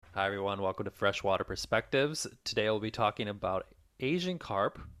Hi, everyone. Welcome to Freshwater Perspectives. Today, we'll be talking about Asian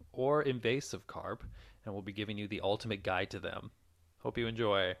carp or invasive carp, and we'll be giving you the ultimate guide to them. Hope you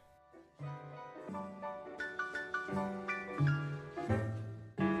enjoy.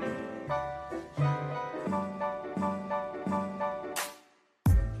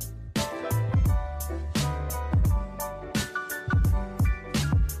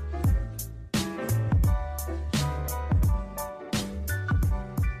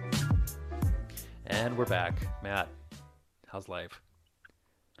 And we're back. Matt, how's life?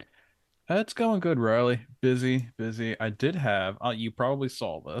 It's going good, Riley. Busy, busy. I did have, you probably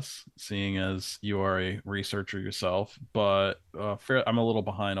saw this, seeing as you are a researcher yourself, but I'm a little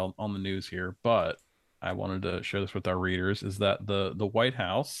behind on the news here, but I wanted to share this with our readers, is that the White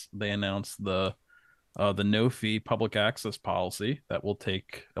House, they announced the no fee public access policy that will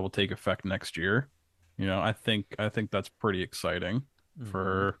take effect next year. I think that's pretty exciting Mm-hmm.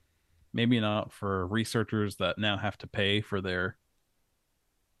 for maybe not for researchers that now have to pay for their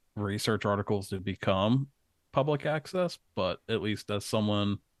research articles to become public access, but at least as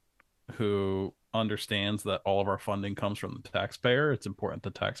someone who understands that all of our funding comes from the taxpayer, it's important the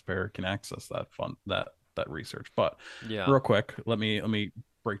taxpayer can access that research. But Yeah, real quick, let me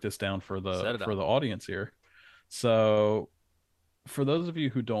break this down for the set it for up. the audience here. So for those of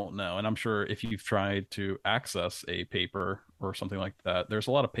you who don't know, and I'm sure if you've tried to access a paper or something like that, there's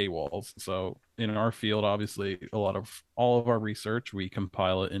a lot of paywalls. So in our field, obviously, a lot of all of our research, we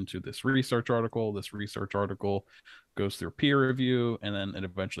compile it into this research article. This research article goes through peer review, and then it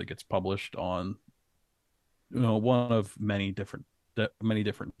eventually gets published on, one of many different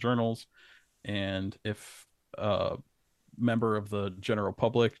journals. And if a member of the general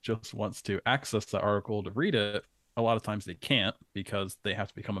public just wants to access the article to read it, a lot of times they can't because they have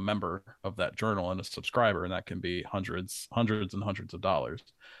to become a member of that journal and a subscriber, and that can be hundreds and hundreds of dollars.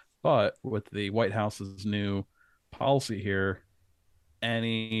 But with the White House's new policy here,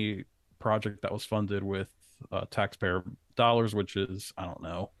 any project that was funded with taxpayer dollars, which is, I don't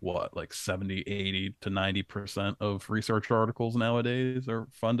know, what, like 70, 80 to 90% of research articles nowadays are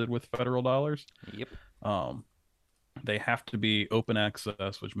funded with federal dollars. Yep. Um, they have to be open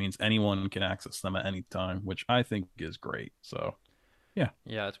access, which means anyone can access them at any time, which I think is great. So, yeah.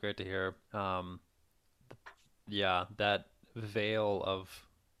 Yeah, it's great to hear. Yeah, that veil of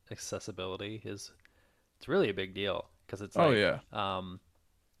accessibility is it's really a big deal because it's Oh, like yeah.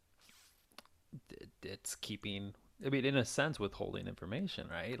 it's keeping. I mean, in a sense, withholding information,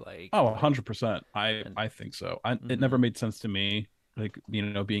 right? Oh, Like, 100%. I and I think so. It mm-hmm, never made sense to me, like,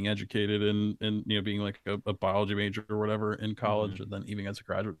 being educated and being like a biology major or whatever in mm-hmm. college, and then even as a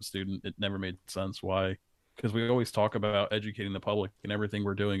graduate student, it never made sense why. Because we always talk about educating the public, and everything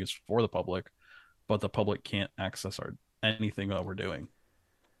we're doing is for the public, but the public can't access our anything that we're doing.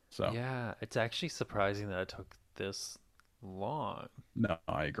 So, Yeah, it's actually surprising that it took this long, no,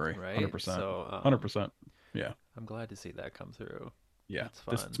 I agree. right? 100%. So, 100%. Yeah. I'm glad to see that come through. Yeah, That's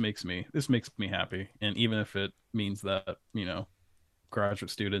this fun. makes me happy. And even if it means that, graduate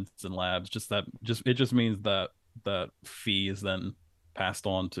students and labs, just means that that fee is then passed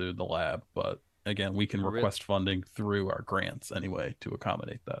on to the lab. But again, we can Real. request funding through our grants anyway to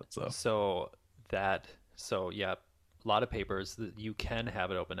accommodate that. So, So that. So yeah, a lot of papers that you can have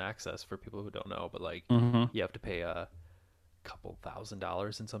it open access for people who don't know, but like hmm, you have to pay a couple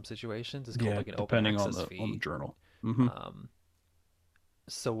 $1,000s in some situations. It's called yeah, like an open depending on access the fee. journal. Hmm. Um,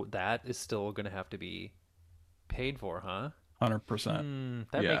 so that is still going to have to be paid for, huh? 100%.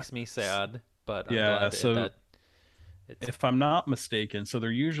 That Yeah. makes me sad, but I'm Yeah, glad that, so that it's. if I'm not mistaken, so there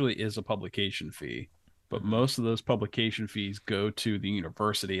usually is a publication fee, but Mhm. most of those publication fees go to the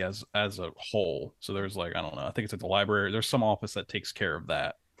university as a whole. So there's, like, I don't know, I think it's at the library. There's some office that takes care of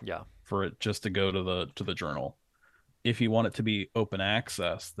that Yeah. for it just to go to the journal. If you want it to be open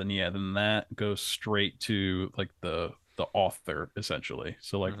access, then yeah, then that goes straight to, like, the author essentially.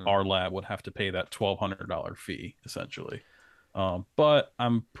 So like Hmm. our lab would have to pay that $1,200 fee essentially. But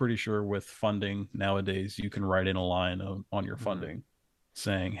I'm pretty sure with funding nowadays, you can write in a line on your Hmm. funding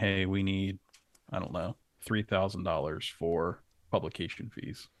saying, "Hey, we need, I don't know, $3,000 for publication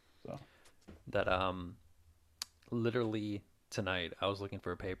fees." So, That literally tonight I was looking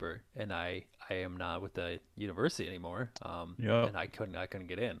for a paper and I am not with the university anymore. yep, And I couldn't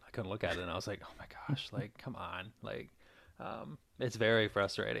get in. I couldn't look at it and I was like, "Oh my gosh, like come on." Like it's very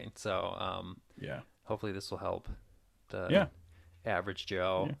frustrating. So yeah, hopefully this will help the yeah, average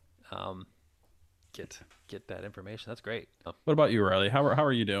Joe yeah. um get get that information. That's great. What about you, Riley? How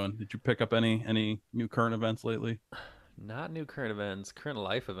are you doing? Did you pick up any new current events lately? Not new current events, current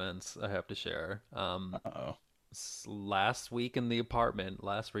life events I have to share. Uh-oh. last week in the apartment.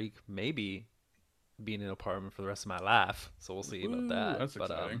 Last week, maybe being in an apartment for the rest of my life. So we'll see about Ooh, that. that's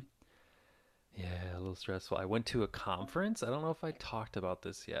But exciting. yeah, a little stressful. I went to a conference. I don't know if I talked about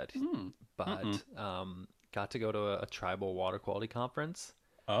this yet, Mm. Mm-mm. but got to go to a tribal water quality conference,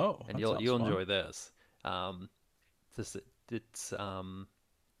 Oh, and that you'll sounds you'll fun. enjoy this. Um, this it's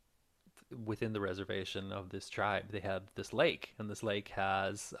within the reservation of this tribe. They have this lake, and this lake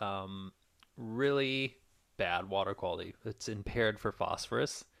has really bad water quality. It's impaired for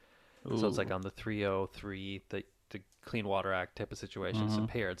phosphorus, so it's like Ooh. on the 303, the Clean Water Act type of situation. It's Mm-hmm.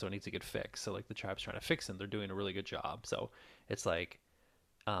 impaired, so it needs to get fixed. So like the tribe's trying to fix it, and they're doing a really good job. So it's like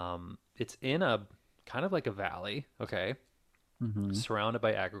it's in a kind of like a valley, okay, Mm-hmm. surrounded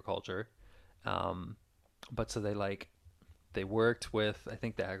by agriculture. Um, but so they worked with I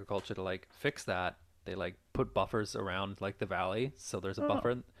think the agriculture to like fix that. They like put buffers around like the valley, so there's a Oh.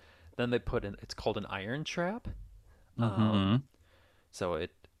 buffer. Then they put in it's called an iron trap. Um, Mm-hmm. so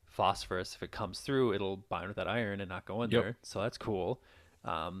it phosphorus if it comes through, it'll bind with that iron and not go in Yep. there. So that's cool.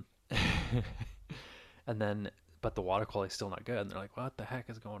 Um, and then but the water quality's still not good. And they're like, what the heck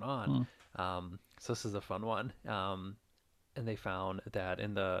is going on? Hmm. So this is a fun one. And they found that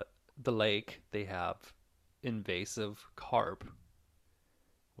in the lake they have invasive carp,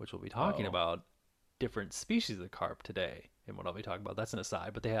 which we'll be talking Oh. about different species of carp today and what I'll be talking about. That's an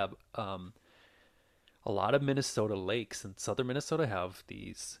aside, but they have a lot of Minnesota lakes in southern Minnesota have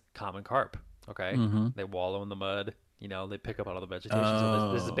these common carp. Okay, Mm-hmm. they wallow in the mud. You know, they pick up all the vegetation. So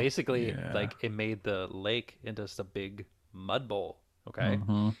this is Oh, basically yeah. like it made the lake into just a big mud bowl. Okay,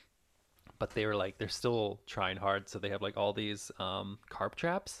 Mm-hmm. but they were like they're still trying hard. So they have like all these carp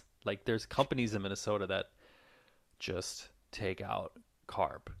traps. Like there's companies in Minnesota that just take out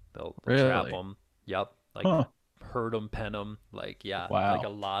carp. They'll trap Really? them. Yep, like Huh. herd them, pen them. Like yeah, like a Wow.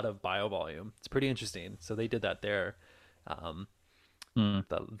 lot of bio volume. It's pretty interesting. So they did that there. Um, Hmm.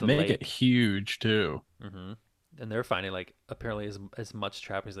 the Make it lake, huge too. hmm and they're finding like apparently as much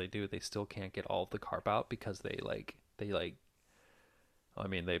trapping as they do, they still can't get all of the carp out because they I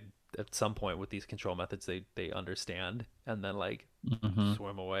mean they at some point with these control methods they understand and then like Mm-hmm.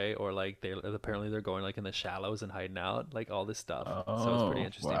 swim away or like they apparently they're going like in the shallows and hiding out like all this stuff. So it's pretty Oh,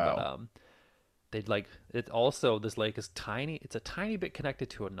 interesting. But wow. they'd like it also this lake is tiny. It's a tiny bit connected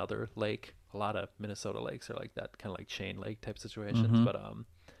to another lake. A lot of Minnesota lakes are like that kind of like chain lake type situations. Mm-hmm.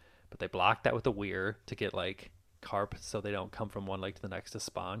 But they blocked that with a weir to get like carp so they don't come from one lake to the next to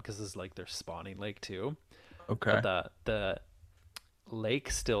spawn because this is like their spawning lake too. But Okay. the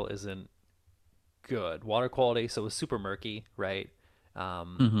lake still isn't good water quality, so it was super murky, right?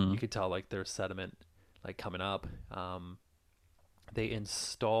 Mm-hmm. You could tell like there's sediment like coming up. They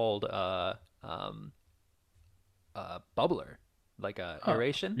installed a bubbler, like a Oh,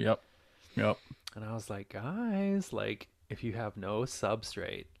 aeration, yep. Yep. and I was like, guys, like if you have no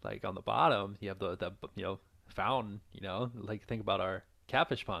substrate, like on the bottom, you have the fountain, like think about our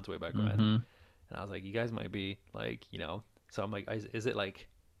catfish ponds way back when, Mm-hmm. and I was like, you guys might be like, so I'm like, is it like,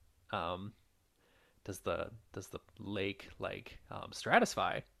 um, does the lake like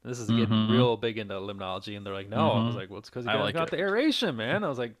stratify? This is getting Mm-hmm. real big into limnology, and they're like, no. I was Mm-hmm. like, well, it's because you I guys like got it. the aeration, man. I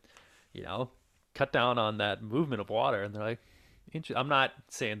was like, you know, cut down on that movement of water, and they're like, I'm not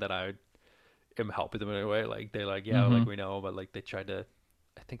saying that I am helping them in any way. Like they're like, yeah, Mm-hmm. like we know, but like they tried to.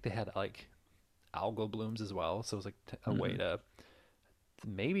 I think they had like algal blooms as well, so it was like a way to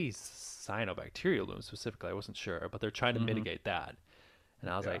maybe cyanobacterial blooms specifically. I wasn't sure, but they're trying to Mm-hmm. mitigate that. And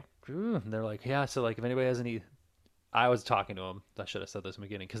I was Yeah. like, ooh. And they're like, yeah. So like, if anybody has any, I was talking to them. I should have said this in the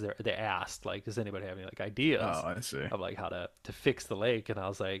beginning because they asked like, does anybody have any like Oh, ideas I see. of like how to fix the lake? And I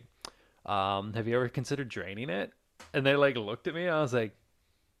was like, have you ever considered draining it? And they like looked at me. I was like,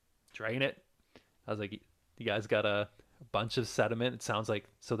 drain it. I was like, you guys got a bunch of sediment. It sounds like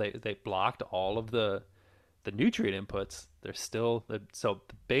so they blocked all of the nutrient inputs. They're still so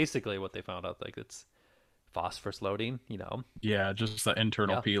basically what they found out like it's phosphorus loading. Yeah, just the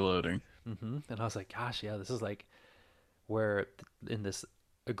internal Yeah. P loading. And I was like, gosh, yeah, this is like where in this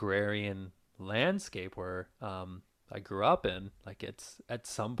agrarian landscape where I grew up in, like it's at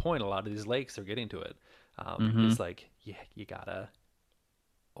some point a lot of these lakes are getting to it. Mm-hmm. It's like yeah, you gotta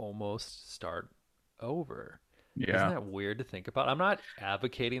almost start over. Isn't Yeah. that weird to think about? I'm not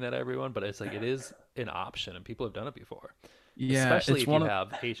advocating that everyone, but it's like it is an option, and people have done it before. Yeah, Especially it's if you one of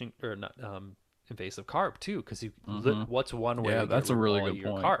have Asian or not invasive carp too, because mm-hmm. what's one way Yeah, to get that's a rid of really all good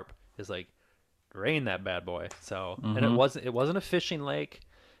your point. carp is like drain that bad boy. So, and it Mm-hmm. wasn't it wasn't a fishing lake.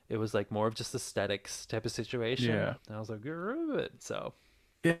 It was like more of just aesthetics type of situation. Yeah. And I was like, get rid of it. So,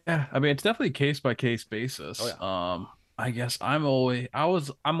 Yeah, I mean it's definitely case by case oh basis. yeah. I guess I'm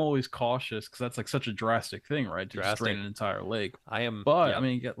always cautious because that's like such a drastic thing, right? To just drain Drastic. an entire lake. I am. But I Yeah,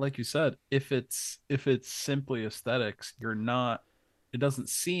 mean, like you said, if it's simply aesthetics, you're not. It doesn't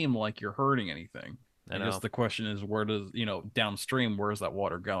seem like you're hurting anything. I I guess know. the question is, where does downstream, where is that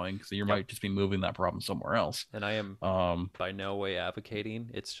water going? Because you Yep. might just be moving that problem somewhere else. And I am Um, by no way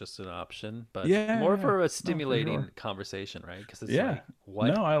advocating. It's just an option, but yeah, more yeah, for a no, for stimulating sure. conversation, right? Because it's Yeah, like,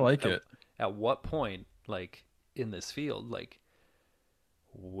 what no, I like at, it. at what point, like in this field, like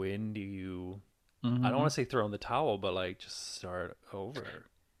when do you? I don't want Hmm. to say throw in the towel, but like just start over.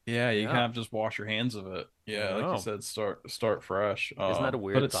 Yeah, you Yeah, kind of just wash your hands of it. I Yeah, like you know. said, start fresh. Isn't that a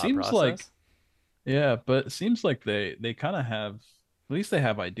But weird it thought seems like process? yeah, but it seems like they kind of have at least they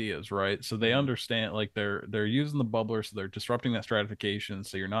have ideas, right? So they Mm-hmm. understand like they're using the bubbler, so they're disrupting that stratification,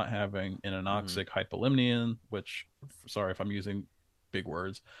 so you're not having an Mm-hmm. anoxic hypolimnion, which sorry if I'm using big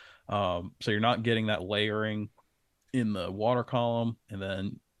words. So you're not getting that layering in the water column, and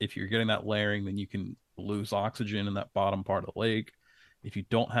then if you're getting that layering, then you can lose oxygen in that bottom part of the lake. If you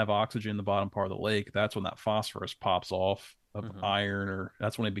don't have oxygen in the bottom part of the lake, that's when that phosphorus pops off of Mm-hmm. iron, or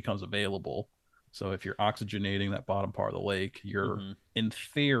that's when it becomes available. So if you're oxygenating that bottom part of the lake, you're Mm-hmm. in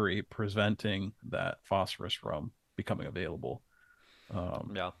theory preventing that phosphorus from becoming available.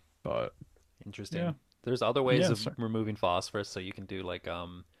 Um, Yeah, but interesting. yeah, There's other ways yeah, of sir. removing phosphorus, so you can do like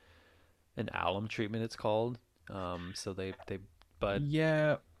an alum treatment. It's called. So they, but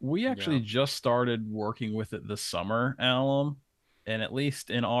Yeah, we yeah, actually just started working with it this summer, alum, and at least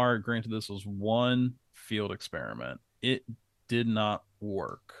in our, granted, this was one field experiment. It did not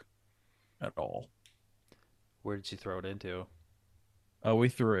work at all. where did you throw it into? We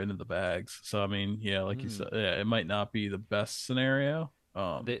threw it into the bags. So I mean, yeah, like you Hmm. said, yeah, it might not be the best scenario,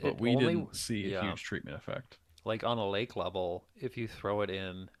 but It we only, didn't see a yeah, huge treatment effect. like on a lake level, if you throw it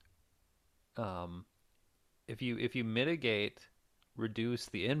in, um, if you mitigate, reduce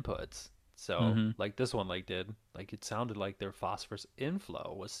the inputs. So Mm-hmm. like this one lake did, like it sounded like their phosphorus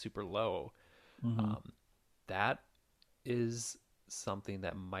inflow was super low. Mm-hmm. Um, that is something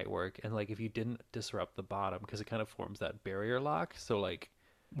that might work. And like if you didn't disrupt the bottom, because it kind of forms that barrier lock. So like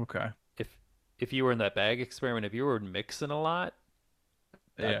Okay. if if you were in that bag experiment, if you were mixing a lot,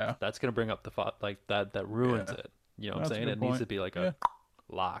 Yeah. that's gonna bring up the like that ruins Yeah. it. You know what I'm That's a saying? good It needs point. to be like a Yeah.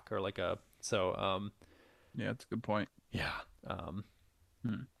 lock or like a so Yeah, that's a good point. yeah um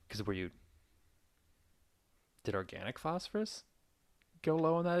Hmm. because were you did organic phosphorus go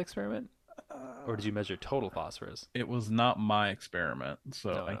low in that experiment, or did you measure total phosphorus? It was not my experiment,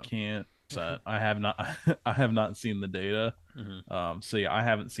 so No, I no. can't say I have not I have not seen the data. Mm-hmm. So yeah, I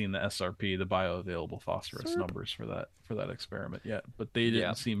haven't seen the SRP, the bioavailable phosphorus Serp. numbers for that experiment yet, but they Yeah,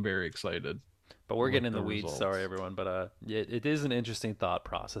 didn't seem very excited but we're getting with in the the weeds. Sorry, results. everyone, but it is an interesting thought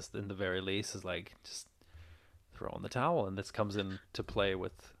process. In the very least, is like just throw in the towel, and this comes into play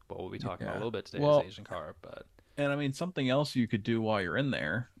with what we'll be talking about a Yeah. little bit today is Well, Asian carp. But and I mean something else you could do while you're in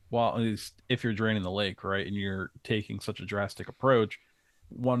there, while at least if you're draining the lake, right, and you're taking such a drastic approach,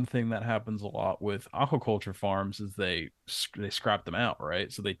 one thing that happens a lot with aquaculture farms is they scrap them out,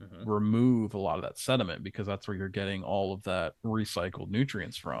 right? So they mm-hmm. remove a lot of that sediment because that's where you're getting all of that recycled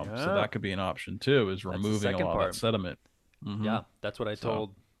nutrients from. So Yeah, that could be an option too, is that's the removing a second lot of that part. sediment. Mm-hmm. Yeah, that's what I So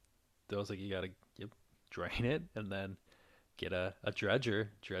told. I was like, you gotta drain it and then get a dredge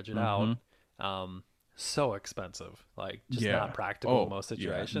it out. mm-hmm. Um, so expensive, like just not Yeah. practical in Oh, most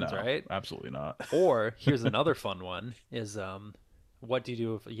yeah, situations, no, right? absolutely not. Or here's another fun one: is what do you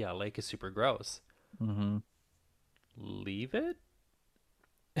do if yeah, lake is super gross? Mm-hmm. Leave it?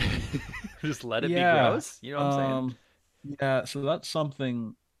 Just let it be Yeah. gross? You know what I'm saying? Um, yeah, so that's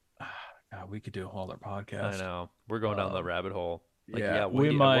something God, we could do a whole other I podcast. know we're going down the Um, rabbit hole. Like, yeah, yeah, when we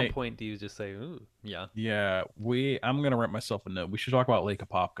do you, at what might point do you just say, ooh, yeah, I'm gonna write myself a note. We should talk about Lake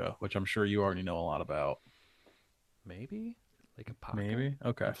Apopka, which I'm sure you already know a lot about. maybe like a Paca Maybe.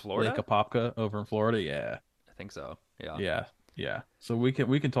 Okay. in Lake Florida? Apopka over in Florida. Yeah. I think so. Yeah. Yeah. Yeah. So we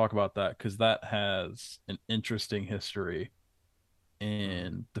can talk about that because that has an interesting history Mm-hmm.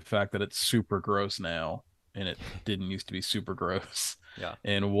 and the fact that it's super gross now and it didn't used to be super gross. Yeah.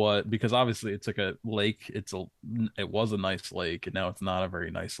 And what, because obviously it's like a lake, it was a nice lake and now it's not a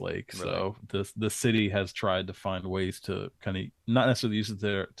very nice lake. Really. So the city has tried to find ways to kind of not necessarily use it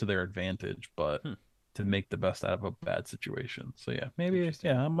to their advantage, but Hmm. to make the best out of a bad situation. So yeah, maybe Interesting.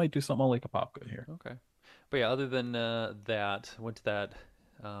 yeah, I might do something on Lake Apopka here. Okay. But yeah, other than that, went to that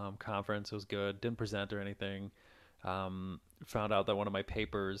conference. It was good. Didn't present or anything. Found out that one of my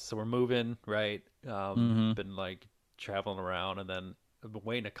papers. So we're moving, right? Mm-hmm. Been like traveling around, and then I've been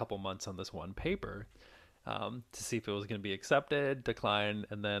waiting a couple months on this one paper to see if it was going to be accepted, declined,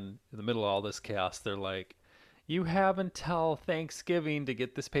 and then in the middle of all this chaos, they're like, you have until Thanksgiving to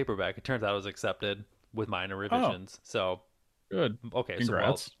get this paperback. It turns out it was accepted with minor Oh, revisions. So, good. okay, so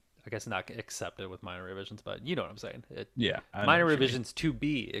well, Congrats. I guess not accepted with minor revisions, but you know what I'm saying. Yeah, I know Minor what you mean. revisions to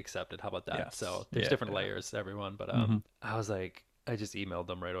be accepted. How about that? So Yes. there's Yeah. different Yeah. layers to everyone, but Hmm. I was like, I just emailed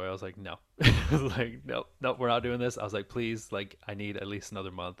them right away. I was like, no, I was like, no, no, we're not doing this. I was like, please, like, I need at least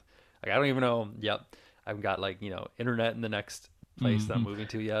another month. Like, I don't even know. Yep, I haven't got like internet in the next place that I'm Hmm. moving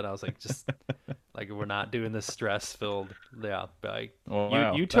to yet. I was like, just like we're not doing this stress filled. Yeah, but like, Oh, you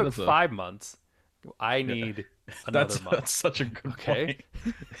wow. That took is a 5 months. I yeah. need another That's month. such a good Okay.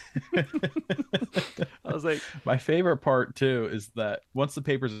 point. I was like, My favorite part too is that once the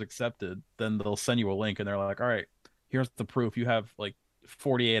paper is accepted, then they'll send you a link and they're like, "All right, here's the proof. You have like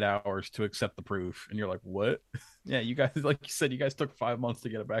 48 hours to accept the proof." And you're like, "What?" Yeah, you guys, like you said, you guys took 5 months to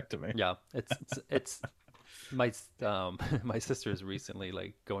get it back to me. yeah, it's my my sister is recently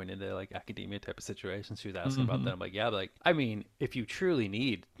like going into like academia type of situations. She was asking about that. Hmm. I'm like, yeah, but like I mean, if you truly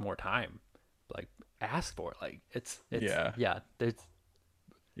need more time, like ask for it. Like it's Yeah. yeah, there's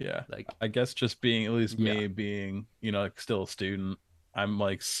Yeah. like I guess just being, at least yeah. me being, like still a student, I'm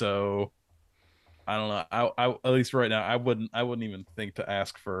like, so I don't know. At least right now, I wouldn't even think to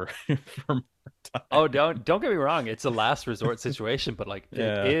ask for for more Oh, time. don't get me wrong. It's a last resort situation, but like it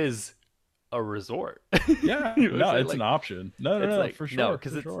Yeah. is a resort. Yeah. You know what I'm No, saying? it's an Like option. No, no, it's no, like for no, sure.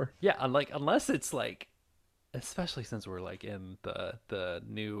 because For it's sure. yeah, unlike unless it's like especially since we're like in the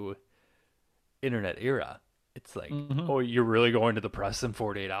new internet era. It's like, Hmm. oh, you're really going to the press in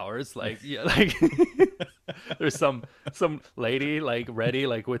 48 hours? Like, yeah, like there's some lady like ready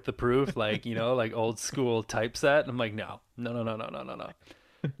like with the proof, like like old school typeset. I'm like, no, no, no, no, no, no, no, no,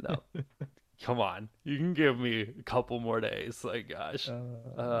 no. Come on, you can give me a couple more days. Like, gosh,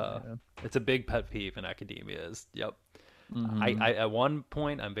 uh, Man. it's a big pet peeve in academia. Is yep. Hmm. I at one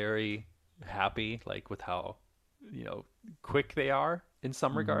point I'm very happy like with how you know quick they are in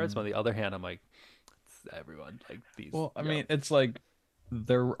some regards. But Hmm. on the other hand, I'm like everyone like these Well, I yeah mean, it's like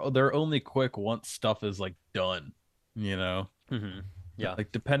they're only quick once stuff is like done, you know? yeah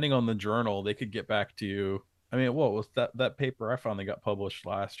Like depending on the journal, they could get back to you. I mean, what was that paper I finally got published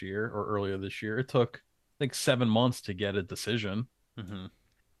last year or earlier this year? It took, I think, 7 months to get a decision. hmm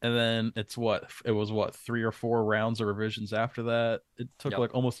And then it was 3 or 4 rounds of revisions after that. It took yep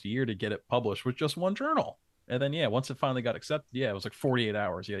like almost a year to get it published with just one journal. And then yeah, once it finally got accepted, yeah, it was like 48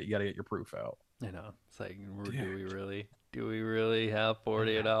 hours. Yeah, you got to get your proof out. I know it's like Dude. do we really have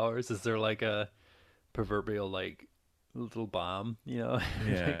 48 Yeah. hours? Is there like a proverbial like little bomb like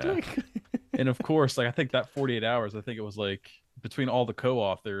Yeah. click And of course, like I think that 48 hours, I think it was like between all the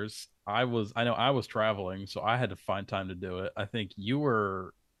co-authors, I know I was traveling, so I had to find time to do it. I think you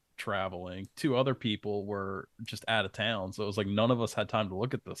were traveling. Two other people were just out of town, so it was like none of us had time to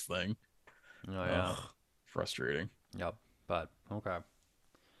look at this thing. oh yeah Ugh, frustrating. yep but okay.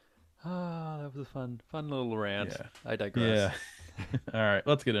 Ah, that was a fun little rant. Yeah. I digress. Yeah. All right,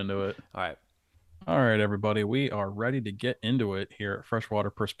 let's get into it. All right. All right, everybody, we are ready to get into it here at Freshwater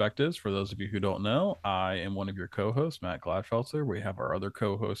Perspectives. For those of you who don't know, I am one of your co-hosts, Matt Gladfelter. We have our other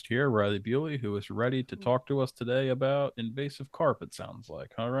co-host here, Riley Bewley, who is ready to talk to us today about invasive carp, it sounds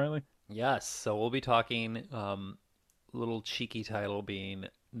like. Huh, Riley? Yes, so we'll be talking little cheeky title being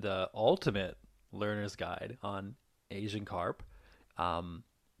the ultimate learner's guide on Asian carp. Um,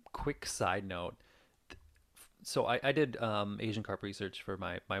 quick side note. So I did Asian carp research for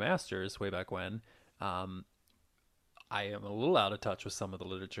my master's way back when. Um, I am a little out of touch with some of the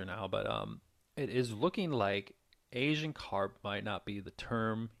literature now, but it is looking like Asian carp might not be the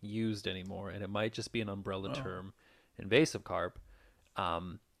term used anymore, and it might just be an umbrella Oh, term, invasive carp.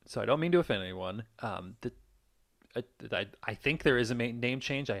 So I don't mean to offend anyone. I think there is a name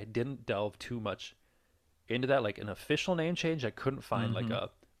change. I didn't delve too much into that, like an official name change. I couldn't find like mm-hmm. a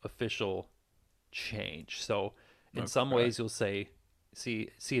official change. So in some Okay. ways, you'll see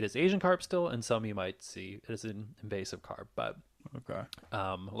it as Asian carp still, and some you might see it as an invasive carp. But Okay.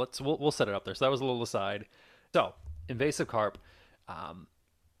 we'll set it up there. So that was a little aside. So invasive carp, um,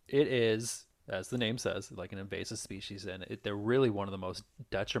 it is as the name says like an invasive species, and they're really one of the most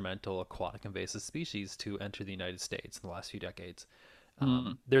detrimental aquatic invasive species to enter the United States in the last few decades.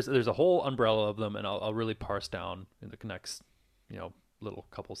 Mm. There's a whole umbrella of them, and I'll really parse down in the next little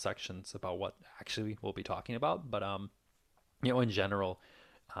couple sections about what actually we'll be talking about. But in general,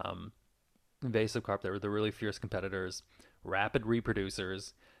 um, invasive carp they're really fierce competitors, rapid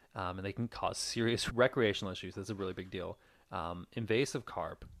reproducers, and they can cause serious recreational issues. That's a really big deal. Invasive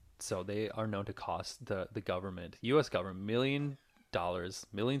carp, so they are known to cost the government, U.S. government, millions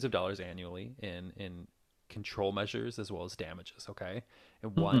of dollars annually in control measures as well as damages. Okay,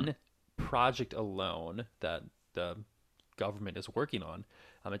 and Mm. one project alone that the government is working on,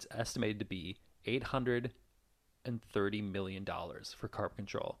 it's estimated to be $830 million for carp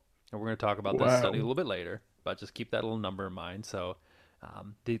control. And we're going to talk about this study a Wow. little bit later, but just keep that little number in mind. So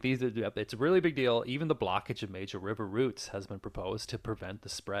these are, it's a really big deal. Even the blockage of major river routes has been proposed to prevent the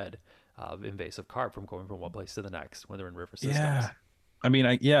spread of invasive carp from going from one place to the next when they're in river Yeah. systems. I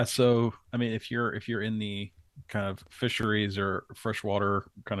mean, yeah, so I mean if you're in the kind of fisheries or freshwater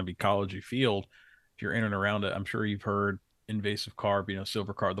kind of ecology field, if you're in and around it, I'm sure you've heard invasive carp,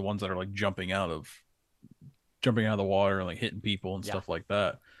 silver carp, the ones that are like jumping out of the water and like hitting people and Yeah. stuff like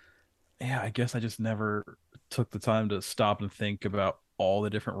that. Yeah, I guess I just never took the time to stop and think about all the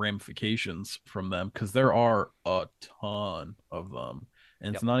different ramifications from them because there are a ton of them.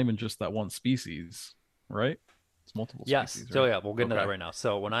 And it's Yep. not even just that one species, right? It's multiple Yes. species, So right? yeah, we'll get into that Okay. right now.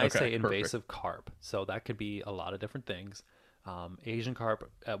 So when I Okay, say perfect. invasive carp, so that could be a lot of different things. Asian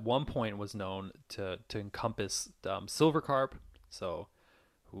carp at one point was known to encompass silver carp. So,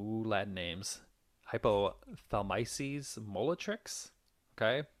 ooh, Latin names: Hypothalamices molatrix.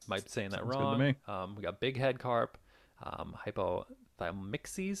 Okay, might be saying that Sounds good to wrong. me. We got bighead carp,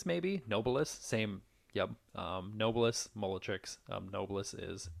 Hypothalamices maybe nobilis. Same. Yep. Nobilis molatrix. Nobilis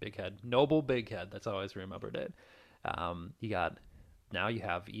is bighead. Noble bighead. That's how I always remembered it. You got now you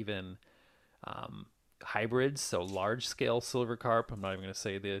have even um, hybrids, so large scale silver carp. I'm not even going to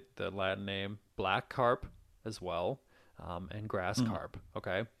say the Latin name. Black carp as well, and grass Mm. carp.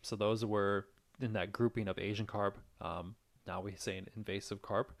 Okay, so those were in that grouping of Asian carp. Now we say an invasive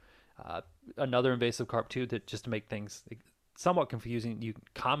carp. Uh, Another invasive carp too, that just to make things somewhat confusing.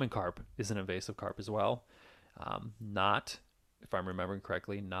 Common carp is an invasive carp as well. Not, if I'm remembering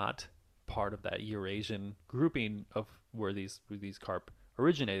correctly, not part of that Eurasian grouping of where these carp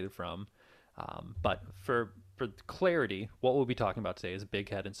originated from. But for clarity, what we'll be talking about today is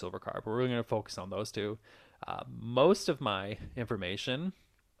bighead and silver carp. We're really going to focus on those two. Most of my information,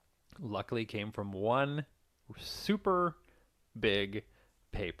 luckily, came from one super big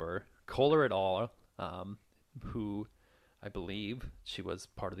paper, Kohler et al., who I believe she was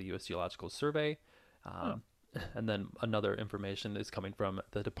part of the U.S. Geological Survey. Huh. Um, and then another information is coming from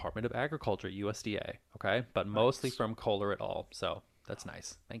the Department of Agriculture, USDA. Okay, but mostly Nice. from Kohler et al. So that's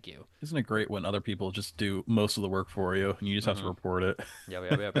nice. Thank you. Isn't it great when other people just do most of the work for you and you just have to Mm-hmm. report it? Yep,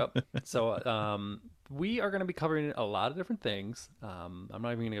 yep, yep, yep. So we are going to be covering a lot of different things. I'm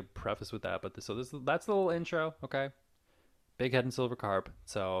not even going to preface with that, but that's the little intro. Okay, big head and silver carp.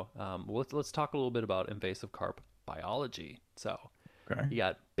 So let's talk a little bit about invasive carp biology. So Okay. you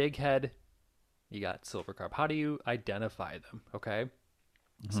got big head, you got silver carp. How do you identify them? Okay,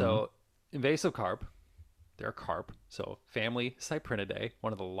 Hmm. so invasive carp, they're carp. So family Cyprinidae,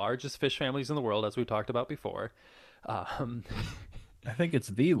 one of the largest fish families in the world, as we talked about before. Um, I think it's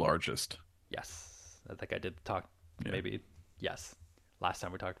the largest. yes, I think I did talk. Yeah. Maybe yes. Last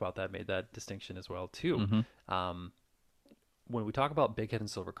time we talked about that, made that distinction as well too. Hmm. Um, when we talk about bighead and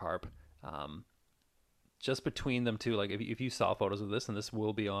silver carp, um, just between them two, like if you saw photos of this, and this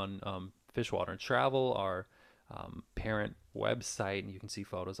will be on Fish, Water, and Travel, our parent website, and you can see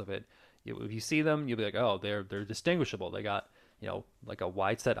photos of it. If you see them, you'll be like, oh, they're distinguishable. They got like a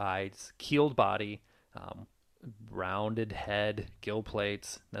wide set eyes, keeled body, um, rounded head, gill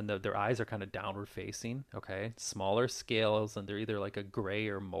plates, and their eyes are kind of downward facing. Okay, smaller scales, and they're either like a gray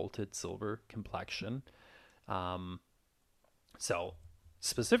or molted silver complexion. Um, so,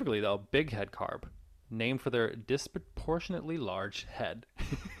 specifically though, big head carp, named for their disproportionately large head,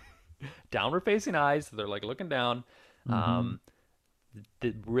 downward facing eyes. So they're like looking down. Hmm. Um,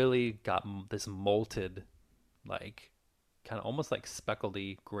 that really got this molted, like kind of almost like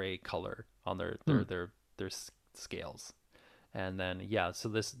speckledy gray color on Hmm. their scales. And then yeah, so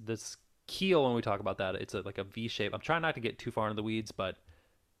this keel, when we talk about that, it's like a V shape. I'm trying not to get too far into the weeds, but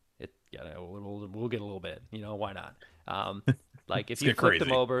we'll get a little bit. Why not? Um, like if Let's you get flipped them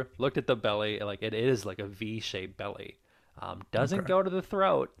crazy. over, looked at the belly, like it is like a V-shaped belly. Doesn't Okay. go to the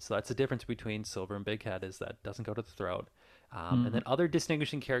throat, so that's the difference between silver and bighead is that doesn't go to the throat. And Hmm. then other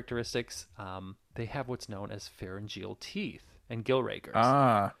distinguishing characteristics, they have what's known as pharyngeal teeth and gill rakers.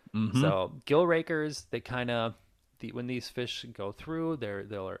 Ah. Hmm. So gill rakers, they kind of when these fish go through,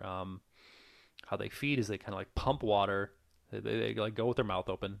 they'll how they feed is they kind of like pump water. They like go with their mouth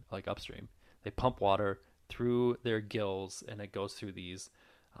open, like upstream. They pump water through their gills, and it goes through these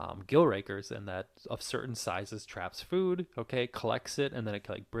gill rakers, and that of certain sizes traps food. Okay, collects it, and then it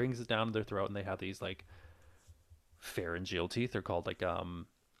like brings it down to their throat, and they have these like pharyngeal teeth. They're called like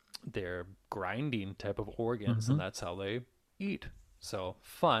they're grinding type of organs, and Hmm. that's how they eat. So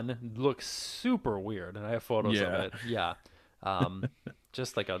fun, looks super weird, and I have photos of Yeah. it. Yeah. Um,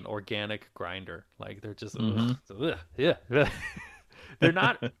 just like an organic grinder. Like they're just Mm-hmm. ugh, yeah. They're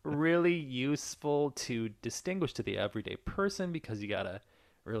not really useful to distinguish to the everyday person because you gotta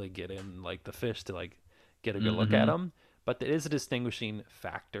really get in like the fish to like get a good look at Mm-hmm. them. But it is a distinguishing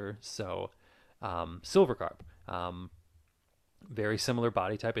factor. So, silver carp, very similar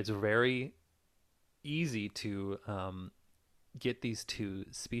body type. It's very easy to get these two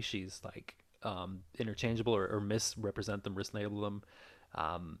species like interchangeable or misrepresent them, mislabel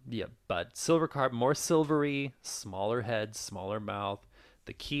them. Yeah, but silver carp more silvery, smaller head, smaller mouth.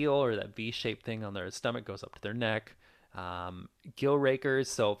 The keel or that V-shaped thing on their stomach goes up to their neck. Gill rakers.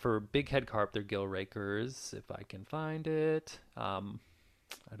 So for big head carp, they're gill rakers. If I can find it.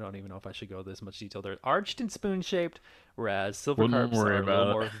 I don't even know if I should go this much detail. They're arched and spoon shaped, whereas silver Wouldn't carps worry are a little about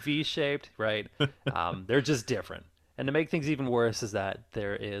more V shaped, right? it. They're just different. And to make things even worse is that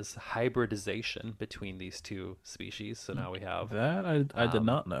there is hybridization between these two species. So now we have, That I did um,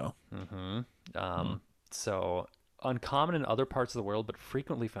 not know. mhm, Hmm. so uncommon in other parts of the world, but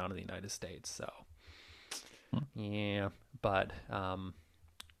frequently found in the United States. So Hmm. yeah, but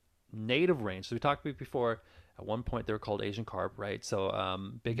native range. So we talked about before. At one point, they were called Asian carp, right? So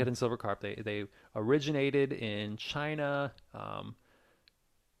bighead and silver carp, they originated in China,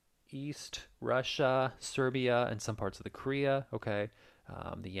 East Russia, Serbia, and some parts of the Korea. Okay,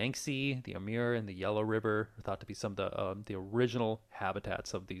 the Yangtze, the Amur, and the Yellow River are thought to be some of the original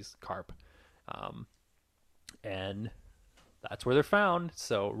habitats of these carp, um, and that's where they're found.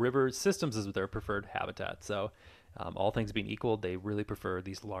 So river systems is their preferred habitat. So all things being equal, they really prefer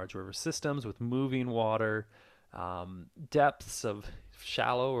these large river systems with moving water, depths of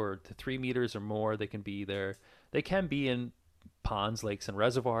shallow or to 3 meters or more. They can be there. They can be in ponds, lakes, and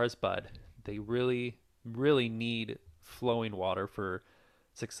reservoirs, but they really, really need flowing water for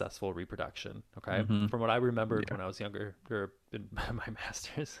successful reproduction. Okay, Mm-hmm. from what I remembered Yeah. when I was younger, or in my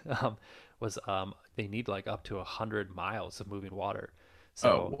master's, was they need like up to 100 miles of moving water.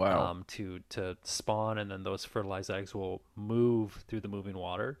 Oh So wow. to spawn, and then those fertilized eggs will move through the moving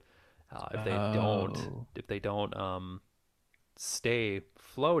water. If they don't, Oh. if they don't stay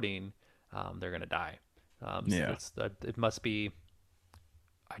floating, they're gonna die. So Yeah. that's it must be.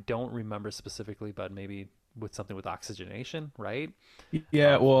 I don't remember specifically, but maybe with something with oxygenation, right?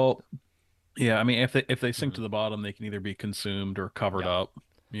 Yeah, Of well, yeah, I mean if they sink mhm. to the bottom, they can either be consumed or covered Yep, up,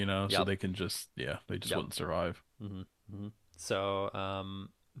 so yep, they can just yeah, they just yep. wouldn't survive. Hmm. Hmm. So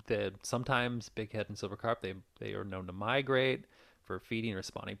the sometimes bighead and silver carp they are known to migrate for feeding or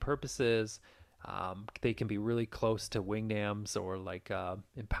spawning purposes. They can be really close to wing dams or like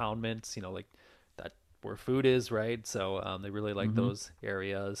impoundments, like that where food is, right? So they really like Mm-hmm. those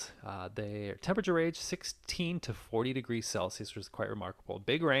areas. Their temperature range 16 to 40 degrees Celsius, which is quite remarkable.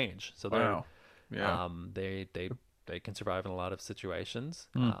 Big range. So they're Wow. Yeah. um, they they they can survive in a lot of situations.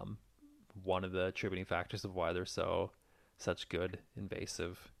 Hmm. One of the attributing factors of why they're such good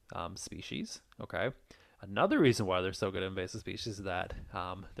invasive species. Okay. Another reason why they're so good invasive species is that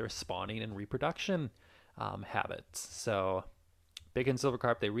their spawning and reproduction habits. So big and silver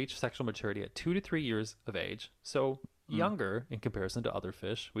carp, they reach sexual maturity at 2 to 3 years of age, so Hmm. younger in comparison to other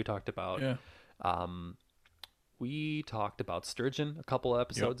fish. Yeah. Um, we talked about sturgeon a couple Yep.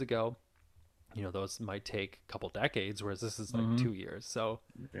 episodes ago. Those might take a couple decades, whereas this is like Mm-hmm. 2 years. So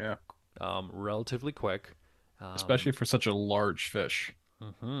Yeah. relatively quick. Especially Um, for such a large fish.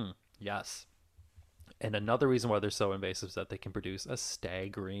 yes. And another reason why they're so invasive is that they can produce a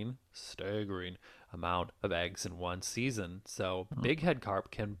staggering amount of eggs in one season. So Hmm. big head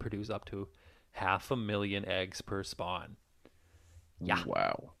carp can produce up to 500,000 eggs per spawn. Yeah.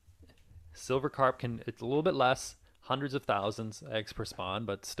 Wow. Silver carp can, it's a little bit less, hundreds of thousands eggs per spawn,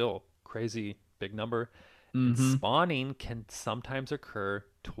 but still crazy big number. And Mm-hmm. spawning can sometimes occur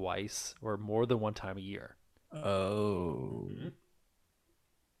twice or more than one time a year. Oh. Mhm.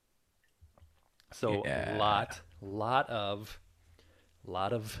 So Yeah. lot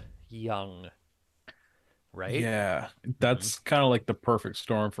of young, right? Yeah. Hmm. That's kind of like the perfect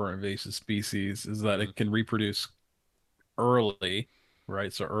storm for invasive species is that Hmm. it can reproduce early,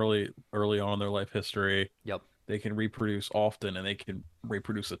 right? So early on in their life history, Yep. they can reproduce often and they can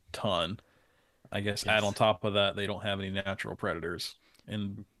reproduce a ton. I guess add on Yes. top of that, they don't have any natural predators.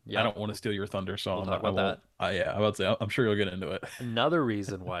 And I Yep. don't want to steal your thunder, so We'll I'm talk not, I about won't. that. Yeah, I would say I'm sure you'll get into it. Another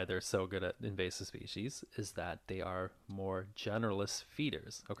reason why they're so good at invasive species is that they are more generalist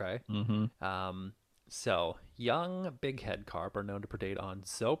feeders. Okay. Hmm. Um, so young bighead carp are known to predate on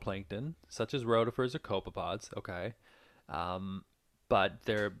zooplankton, such as rotifers or copepods. Okay. Um, but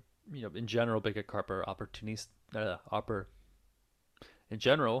they're in general bighead carp are opportunist. Oppor- in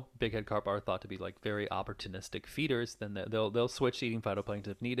general, bighead carp are thought to be like very opportunistic feeders. Then they'll switch to eating phytoplankton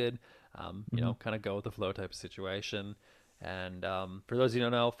if needed. Hmm. Kind of go with the flow type of situation. And for those of you who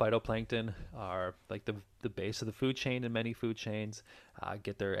don't know, phytoplankton are like the base of the food chain in many food chains.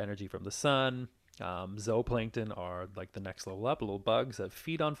 Get their energy from the sun. Zooplankton are like the next level up, little bugs that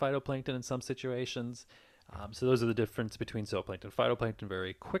feed on phytoplankton in some situations. So those are the difference between zooplankton and phytoplankton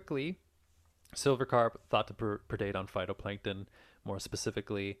very quickly. Silver carp thought to predate on phytoplankton more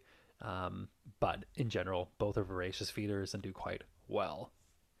specifically, but in general, both are voracious feeders and do quite well.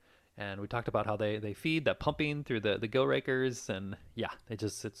 And we talked about how they feed that pumping through the gill rakers, and yeah, they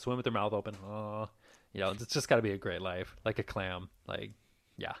just swim with their mouth open. Oh, it's just got to be a great life, like a clam. Like,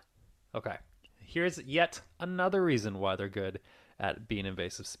 yeah, okay. Here's yet another reason why they're good at being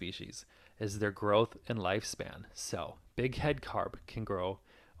invasive species is their growth and lifespan. So, bighead carp can grow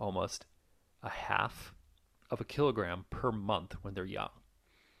almost a half of a kilogram per month when they're young.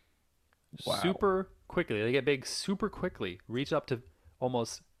 Wow. Super quickly. They get big super quickly, reach up to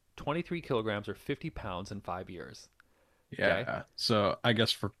almost 23 kilograms or 50 pounds in 5 years. Okay. Yeah. So I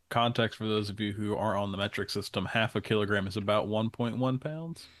guess for context, for those of you who aren't on the metric system, half a kilogram is about 1.1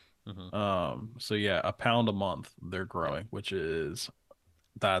 pounds. Mm-hmm. So yeah, a pound a month they're Yep. growing,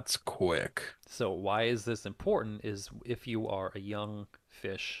 that's quick. So, why is this important? Is if you are a young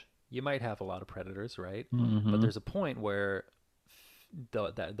fish, you might have a lot of predators, right? But Hmm. there's a point where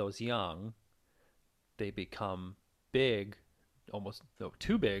those young, they become big, almost no,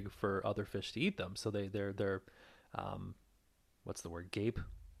 too big for other fish to eat them. So they're um, what's the word? Gape.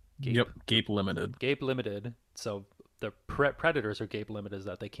 Yep, They're gape limited. gape limited. So the predators are gape limited, is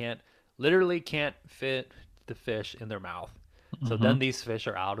that they literally can't fit the fish in their mouth. So Hmm. then these fish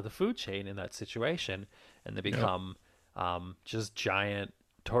are out of the food chain in that situation, and they Yep. become just giant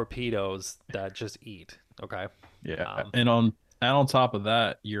torpedoes that just eat. Okay. Yeah. Um, And on top of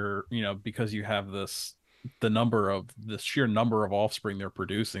that, because you have the sheer number of offspring they're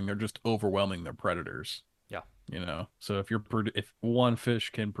producing, they're just overwhelming their predators. yeah. So if one fish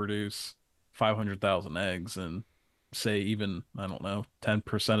can produce 500,000 eggs, and say even, I don't know,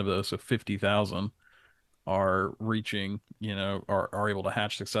 10% of those, so 50,000 are reaching, are able to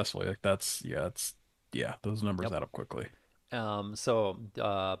hatch successfully, like yeah, those numbers Yep. add up quickly.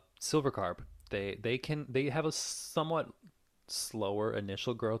 Silver carp, they have a somewhat slower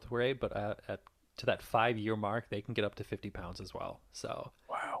initial growth rate, but at to that 5 year mark, they can get up to 50 pounds as well. So,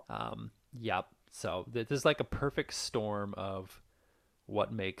 Wow. yep. So this is like a perfect storm of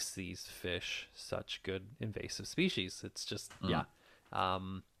what makes these fish such good invasive species. It's just, Mm. yeah.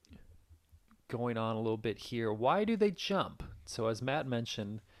 Um, Going on a little bit here. Why do they jump? So as Matt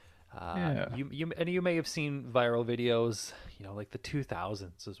mentioned, Yeah. you may have seen viral videos. Like the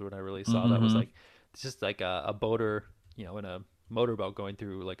 2000s is when I really saw that was Hmm. like it's just like a boater, in a motorboat going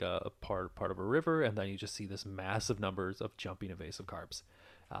through like a part of a river, and then you just see this massive numbers of jumping invasive carps.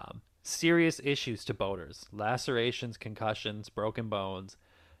 Serious issues to boaters: lacerations, concussions, broken bones.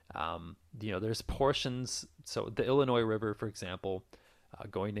 There's portions. So the Illinois River, for example,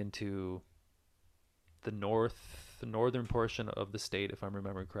 going into the northern portion of the state, if I'm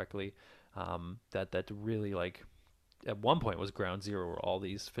remembering correctly, that really like at one point was ground zero where all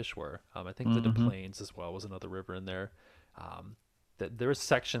these fish were. I think the Des Hmm. Plaines as well was another river in there. Um, that there were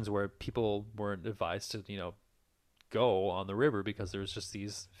sections where people weren't advised to go on the river because there was just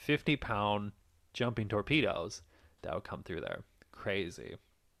these 50-pound jumping torpedoes that would come through there. Crazy.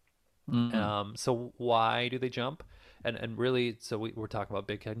 Mm. So why do they jump? And really, so we're talking about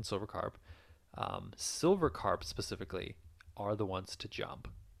bighead and silver carp. Silver carp specifically are the ones to jump.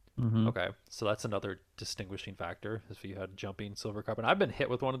 Hmm. Okay, so that's another distinguishing factor if you had jumping silver carp. And I've been hit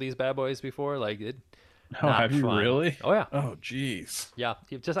with one of these bad boys before. Like it, Oh, not have you fun. really? Oh yeah, Oh, geez. yeah.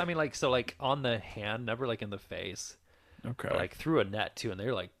 I mean, like so, like on the hand, never like in the face, but Okay. like through a net too. And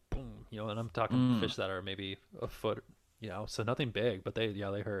they're like boom, And I'm talking Mm. fish that are maybe a foot, so nothing big, but they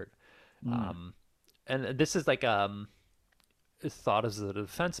hurt. Mm. Um, and this is like is thought as a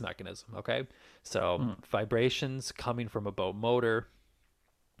defense mechanism. Okay, so Mm. vibrations coming from a boat motor,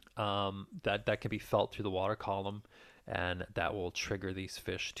 that can be felt through the water column, and that will trigger these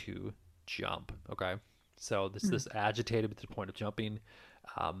fish to jump. Okay, so this agitated to the point of jumping.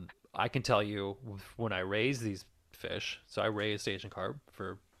 I can tell you when I raise these fish. So I raised Asian carp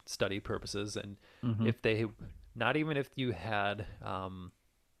for study purposes, and Hmm. if they not even if you had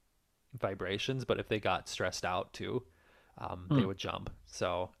vibrations, but if they got stressed out too, they Mm. would jump.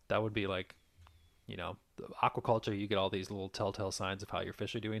 So that would be like, the aquaculture, you get all these little telltale signs of how your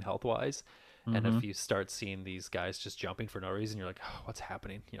fish are doing health wise. And Hmm. if you start seeing these guys just jumping for no reason, you're like, oh, what's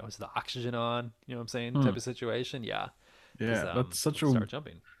happening? Is the oxygen on? You know what I'm saying? Type Mm. of situation. Yeah. because Yeah, they'll start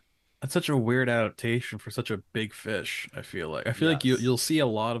jumping. that's such a weird adaptation for such a big fish, I feel like. I feel like Yes. you'll see a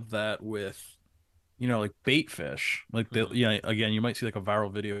lot of that with, like bait fish. Like Mm-hmm. again, you might see like a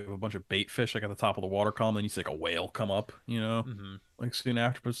viral video of a bunch of bait fish like at the top of the water column, and you see like a whale come up, Mm-hmm. like soon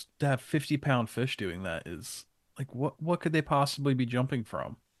after. But to have 50-pound fish doing that is like what could they possibly be jumping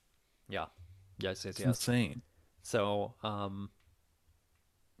from? Yeah. Yes. Yes. It's Yes. insane. So,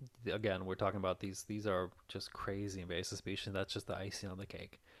 again, we're talking about these are just crazy invasive species. That's just the icing on the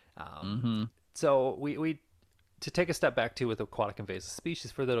cake. Um, Mm-hmm. so we to take a step back too with aquatic invasive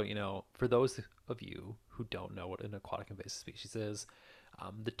species for those of you who don't know what an aquatic invasive species is,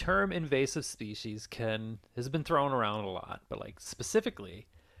 the term invasive species can has been thrown around a lot, but like specifically,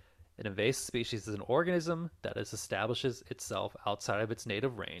 an invasive species is an organism that establishes itself outside of its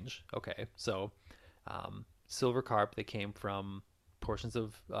native range. Okay, so silver carp, they came from portions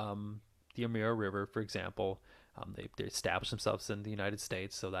of the Amira River, for example. They established themselves in the United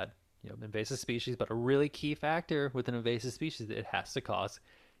States, so that invasive species. But a really key factor with an invasive species, it has to cause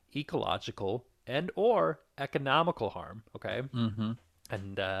ecological and or economical harm. Okay, Mm-hmm.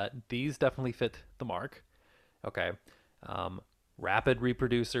 and these definitely fit the mark. Okay, um, rapid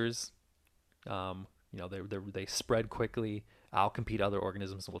reproducers. They spread quickly, outcompete other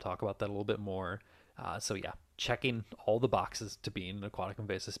organisms. We'll talk about that a little bit more. So yeah, checking all the boxes to being an aquatic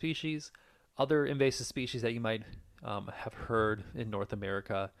invasive species. Other invasive species that you might have heard in North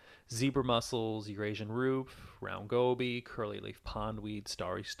America: zebra mussels, Eurasian roof, round goby, curly leaf pondweed,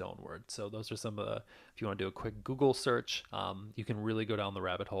 starry stonewort. So those are some of the. If you want to do a quick Google search, you can really go down the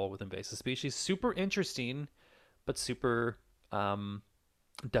rabbit hole with invasive species. Super interesting, but super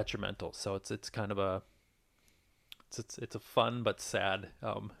detrimental. So it's kind of it's a fun but sad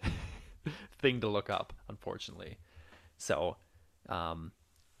thing to look up, unfortunately. So um,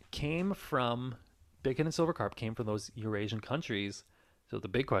 came from Bighead and silver carp came from those Eurasian countries. So the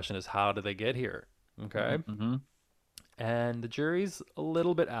big question is, how did they get here? Okay, Mm-hmm. and the jury's a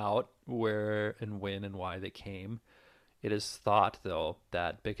little bit out where and when and why they came. It is thought, though,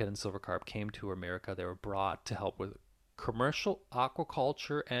 that Bighead and silver carp came to America. They were brought to help with commercial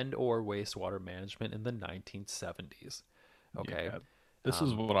aquaculture and or wastewater management in the 1970s. Okay. Yeah. This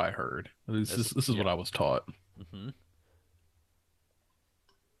is Um, what I heard. this, This is what yeah. I was taught. hmm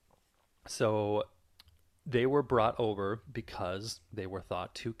So they were brought over because they were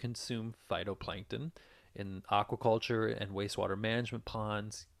thought to consume phytoplankton in aquaculture and wastewater management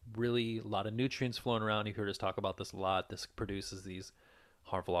ponds. Really, a lot of nutrients flowing around. You heard us talk about this a lot. This produces these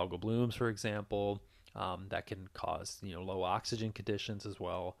harmful algal blooms, for example, that can cause low oxygen conditions as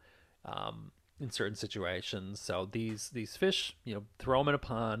well in certain situations. So these fish, throw them in a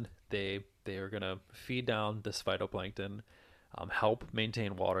pond. They are gonna feed down this phytoplankton, help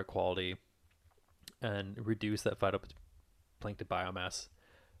maintain water quality, and reduce that phytoplankton biomass.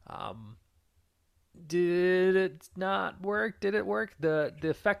 Um, did it not work? Did it work? The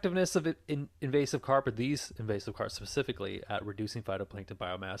effectiveness of it in invasive carp, or these invasive carp specifically, at reducing phytoplankton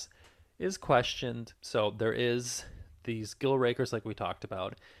biomass is questioned. So there is these gill rakers like we talked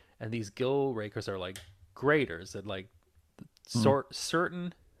about, and these gill rakers are like graters that like Mm. sort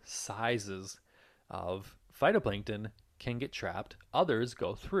certain sizes of phytoplankton can get trapped, others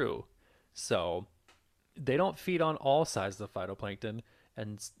go through. So they don't feed on all sizes of phytoplankton,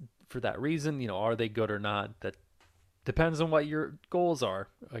 and for that reason, are they good or not? That depends on what your goals are,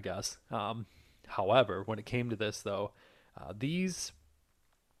 I guess. However, when it came to this, though, these,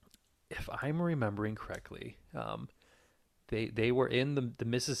 if I'm remembering correctly, they were in the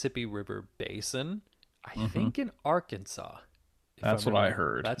Mississippi River Basin, I Mm-hmm. think in Arkansas, if I'm That's what I remembering.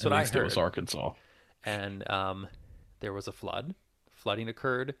 heard. That's At what I least it was heard. Arkansas. And there was a flood. Flooding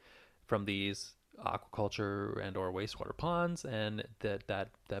occurred from these aquaculture and or wastewater ponds, and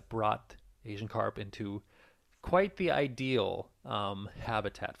that brought Asian carp into quite the ideal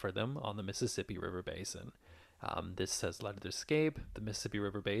habitat for them on the Mississippi River Basin. This has led to their escape. The Mississippi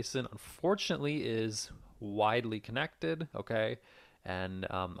River Basin, unfortunately, is widely connected, okay, and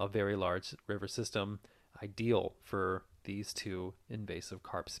a very large river system, ideal for these two invasive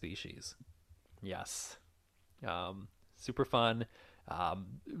carp species. Yes. Super fun.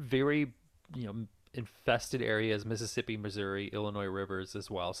 Very, infested areas, Mississippi, Missouri, Illinois rivers as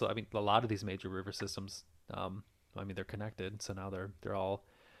well. So, I mean, a lot of these major river systems, they're connected. So now they're all.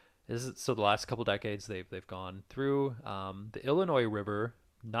 So the last couple decades they've gone through. The Illinois River,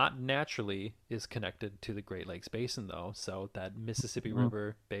 not naturally, is connected to the Great Lakes Basin though. So that Mississippi Mhm.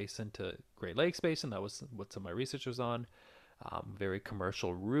 River Basin to Great Lakes Basin, that was what some of my research was on. Very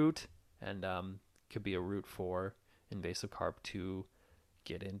commercial route, and could be a route for invasive carp to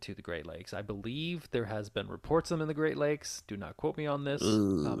get into the Great Lakes. I believe there has been reports of them in the Great Lakes. Do not quote me on this.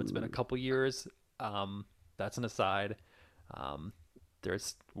 It's been a Ugh. couple years. That's an aside. Um,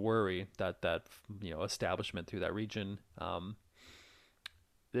 there's worry that establishment through that region.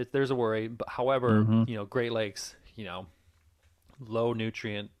 There's a worry, but however, Mm-hmm. Great Lakes, low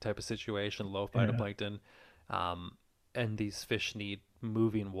nutrient type of situation, low Yeah. phytoplankton, um, and these fish need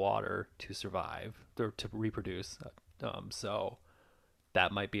moving water to survive or to reproduce. So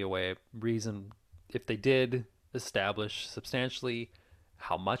that might be a way reason if they did establish substantially,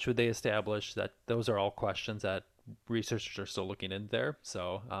 how much would they establish? That those are all questions that researchers are still looking in there.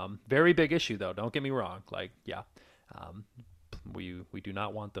 So very big issue though. Don't get me wrong. Like yeah, um, we do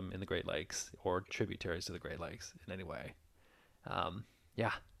not want them in the Great Lakes or tributaries to the Great Lakes in any way. Um,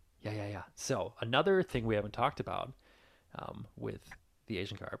 yeah, yeah. So another thing we haven't talked about with the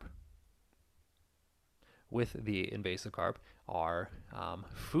Asian carp, with the invasive carp, are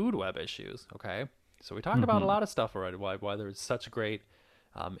food web issues. Okay, so we talked about a Mm-hmm. lot of stuff already. Why there's such a great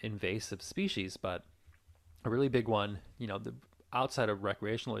invasive species, but a really big one, outside of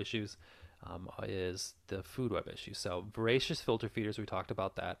recreational issues, is the food web issue. So voracious filter feeders, we talked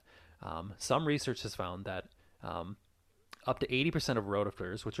about that. Some research has found that um, up to 80% of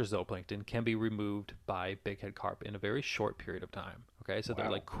rotifers, which are zooplankton, can be removed by bighead carp in a very short period of time. Okay, so they're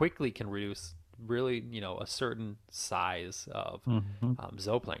like Wow. quickly can reduce really, a certain size of Mm-hmm.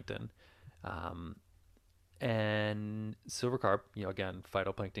 zooplankton. Um, and silver carp, again,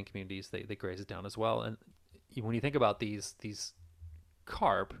 phytoplankton communities, they graze it down as well. And when you think about these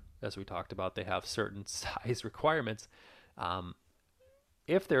carp, as we talked about, they have certain size requirements. Um,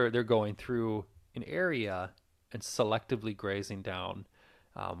 if they're going through an area and selectively grazing down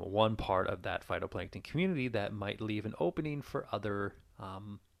one part of that phytoplankton community, that might leave an opening for other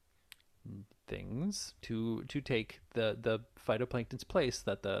things to take the phytoplankton's place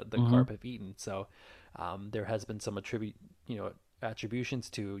that the Mm-hmm. carp have eaten. So there has been some attributions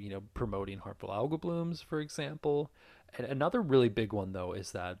to promoting harmful algal blooms, for example. And another really big one though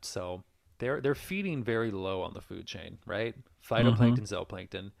is that they're feeding very low on the food chain, right? Mm-hmm. Phytoplankton,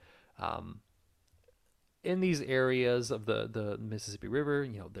 zooplankton. Um, in these areas of the Mississippi River,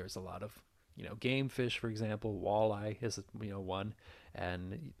 there's a lot of game fish, for example. Walleye is one,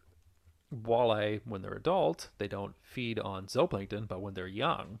 and walleye when they're adult they don't feed on zooplankton, but when they're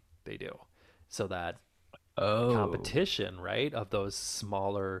young they do. So that Oh. competition, right, of those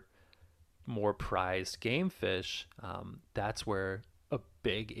smaller, more prized game fish, that's where a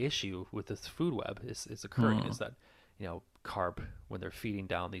big issue with this food web is occurring. Hmm. Is that carp when they're feeding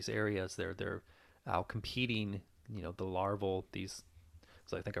down these areas, they're out competing. The larval these.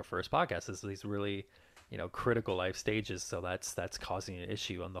 So I think our first podcast is these really critical life stages. So that's causing an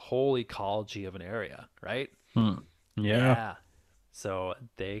issue on the whole ecology of an area, right? Hmm. Yeah. Yeah. So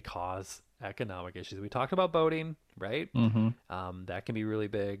they cause economic issues. We talked about boating, right? Mm-hmm. That can be really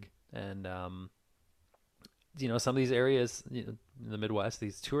big. And some of these areas, in the Midwest,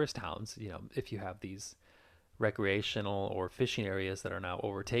 these tourist towns, if you have these recreational or fishing areas that are now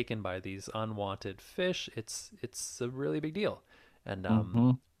overtaken by these unwanted fish, it's a really big deal. And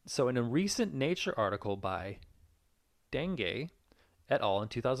Mm-hmm. so, in a recent Nature article by Dengue et al. In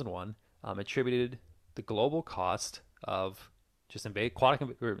 2001, attributed the global cost of just aquatic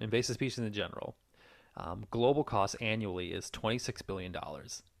or invasive species in general. Global cost annually is $26 billion.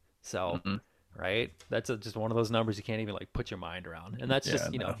 So, Mm-hmm. right, that's just one of those numbers you can't even like put your mind around. And that's Yeah,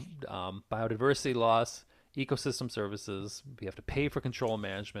 just no. biodiversity loss, ecosystem services. We have to pay for control and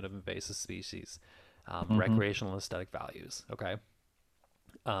management of invasive species, Mm-hmm. recreational and aesthetic values. Okay.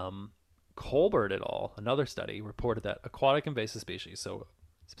 Um, Colbert et al., another study, reported that aquatic invasive species, so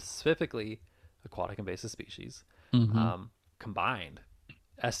specifically aquatic invasive species, Mm-hmm. combined,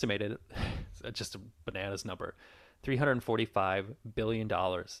 estimated just a bananas number, $345 billion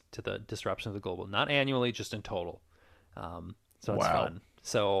to the disruption of the global, not annually, just in total. So it's Wow. fun.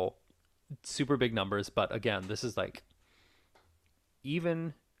 So super big numbers, but again, this is like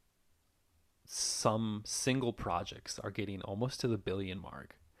even some single projects are getting almost to the billion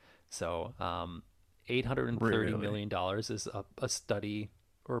mark. So, $830 Really? million is a study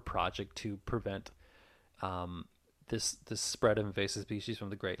or a project to prevent this spread of invasive species from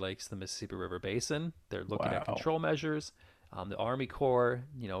the Great Lakes to the Mississippi River Basin. They're looking at Wow. control measures. The Army Corps,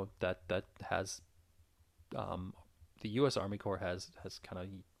 that has um, the U.S. Army Corps has kind of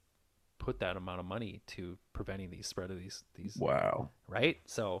put that amount of money to preventing the spread of these Wow. right.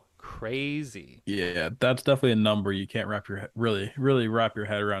 So crazy. Yeah, that's definitely a number you can't really wrap your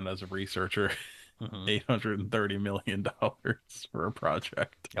head around as a researcher. Hmm. $830 million for a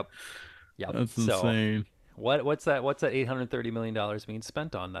project. Yep. Yep. That's So insane. What's that $830 million being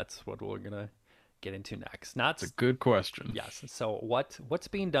spent on? That's what we're gonna get into next. It's a good question. Yes. So what's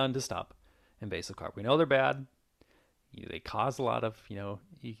being done to stop invasive carp? We know they're bad. They cause a lot of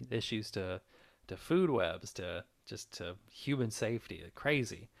issues to food webs, to just to human safety.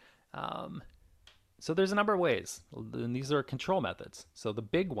 Crazy. Um, so there's a number of ways, and these are control methods. So the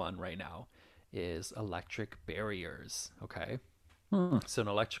big one right now is electric barriers. Okay, Hmm. so an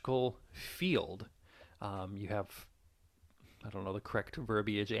electrical field. You have, I don't know the correct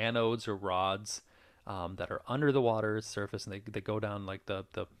verbiage, anodes or rods that are under the water's surface, and they go down like the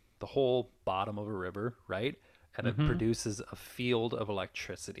whole bottom of a river, right? And it Mm-hmm. produces a field of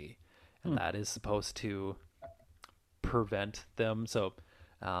electricity, and Hmm. that is supposed to prevent them. So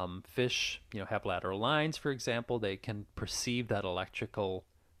fish, have lateral lines, for example. They can perceive that electrical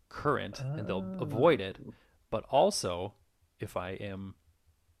current and they'll avoid it. Oh. But also, if I am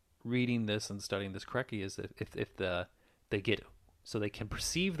reading this and studying this correctly, is if they get so they can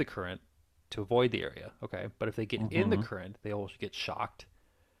perceive the current to avoid the area. Okay, but if they get in the Mm-hmm. current, they will get shocked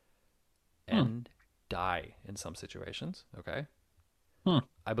Hmm. and die in some situations. Okay, Hmm.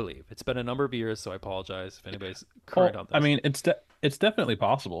 I believe it's been a number of years, so I apologize if anybody's current Well, on I this. mean, it's definitely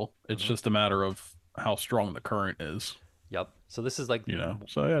possible. It's Hmm. just a matter of how strong the current is, Yep. So this is like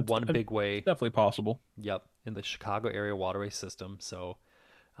So yeah, one big it's way. definitely possible. Yep, in the Chicago area waterway system. So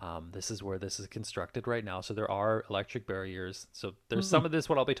this is where this is constructed right now. So there are electric barriers. So there's Hmm. some of this.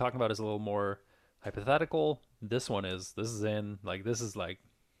 What I'll be talking about is a little more hypothetical. This is like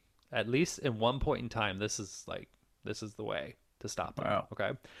at least in one point in time. This is the way to stop them. Wow.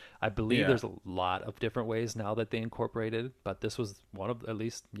 Okay, I believe Yeah, there's a lot of different ways now that they incorporated, but this was one of at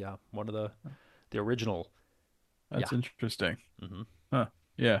least one of the original. that's Yeah. interesting. Hmm. Huh.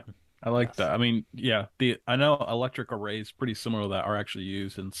 Yeah, I like Yes. that. I mean, yeah, the I know electric arrays pretty similar to that are actually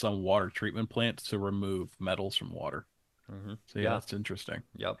used in some water treatment plants to remove metals from water. Hmm. So yeah, Yeah. that's interesting.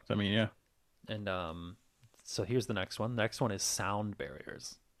 Yep. So, I mean, yeah. And so here's the next one. The next one is sound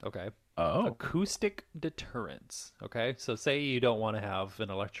barriers. Okay. Oh. Acoustic deterrence. Okay. So say you don't want to have an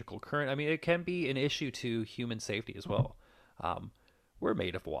electrical current. I mean, it can be an issue to human safety as well. Um, we're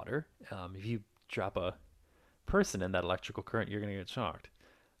made of water. If you drop a person in that electrical current, you're going to get shocked.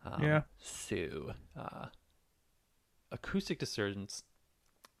 Yeah. Acoustic deterrence.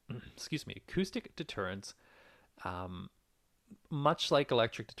 Excuse me. Acoustic deterrence. Um, Much like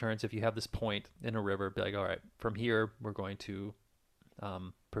electric deterrence, if you have this point in a river, be like, all right, from here we're going to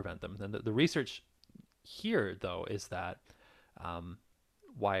prevent them. Then the research here, though, is that um,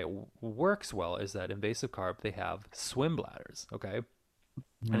 why it works well is that invasive carp they have swim bladders, okay,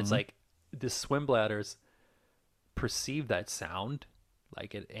 and it's Hmm. like the swim bladders perceive that sound,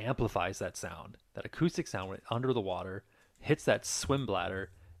 like it amplifies that sound, that acoustic sound when under the water hits that swim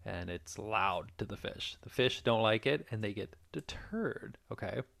bladder, and it's loud to the fish. The fish don't like it, and they get deterred.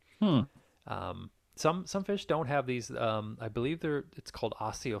 Okay. Hmm. Some fish don't have these. I believe it's called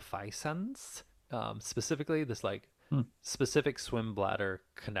osteophycens. Specifically, this like Hmm. specific swim bladder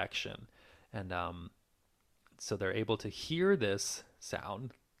connection, and so they're able to hear this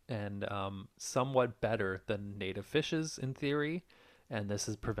sound and somewhat better than native fishes in theory, and this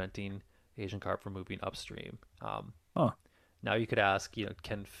is preventing Asian carp from moving upstream. Huh. Now you could ask,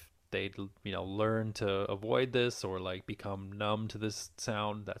 can they, learn to avoid this or like become numb to this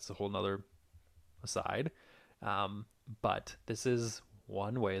sound? That's a whole nother aside. Um, but this is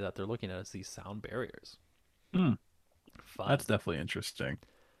one way that they're looking at is these sound barriers. Hmm. Fun. That's definitely interesting.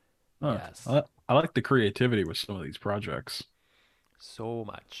 Huh. Yes. I like the creativity with some of these projects. So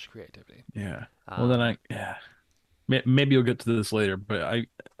much creativity. Yeah. Well, then Um, yeah. Maybe you'll get to this later, but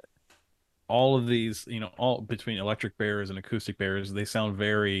all of these, all between electric bears and acoustic bears, they sound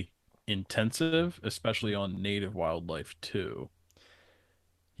very intensive, especially on native wildlife too.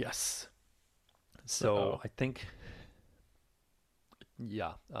 yes. So So, I think,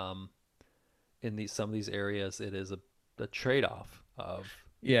 yeah, in these some of these areas, it is a trade-off of,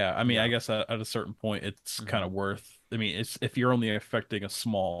 yeah, I mean, I yeah. guess at a certain point, it's Hmm. kind of worth. I mean, it's if you're only affecting a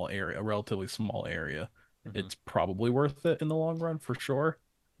small area, a relatively small area, Hmm. it's probably worth it in the long run for sure.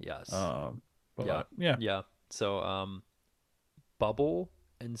 Yes. Um, Yeah. but yeah. Yeah. So bubble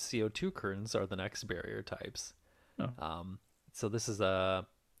and CO2 currents are the next barrier types. Oh. Um, so this is a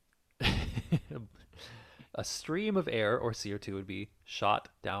a stream of air or CO2 would be shot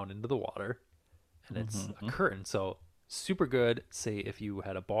down into the water, and it's a Hmm. current. So super good. Say if you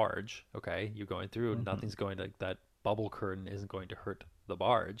had a barge, okay, you're going through, Hmm. nothing's going to that bubble curtain isn't going to hurt the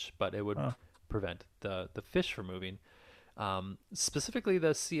barge, but it would Oh. prevent the fish from moving. Specifically,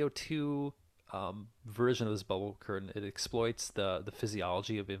 the CO2 version of this bubble curtain, it exploits the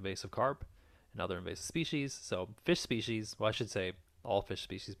physiology of invasive carp, and other invasive species. So fish species, well, I should say all fish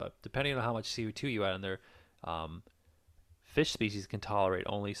species, but depending on how much CO2 you add in there, um, fish species can tolerate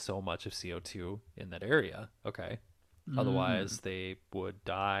only so much of CO2 in that area. Okay. Mm. Otherwise, they would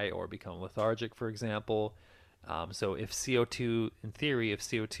die or become lethargic, for example. So if CO2, in theory, if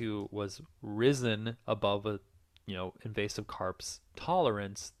CO2 was risen above a invasive carp's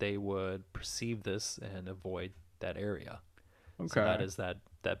tolerance, they would perceive this and avoid that area. So that Okay. is that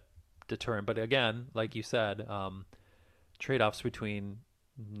deterrent. But again, like you said, trade-offs between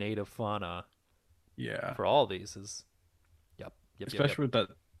native fauna Yeah. for all of these is yep, yep, yep, yep. Especially with that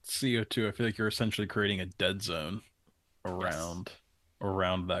CO2, I feel like you're essentially creating a dead zone Yes,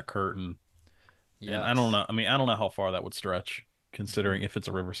 around that curtain. And I don't yes. know. I mean, I don't know how far that would stretch, Mm-hmm. considering if it's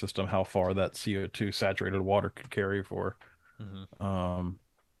a river system, how far that CO2 saturated water could carry for. Mm-hmm. Um,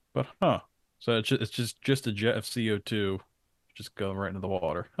 but huh. So it's just a jet of CO2 just going right into the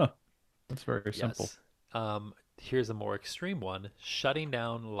water. Huh. That's very simple. Yes. Here's a more extreme one: shutting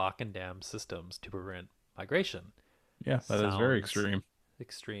down lock and dam systems to prevent migration. Yeah, that is very Sounds extreme.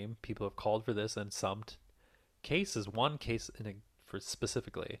 extreme. People have called for this in some cases. One case for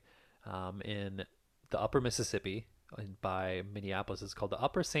specifically in the Upper Mississippi by Minneapolis. It's called the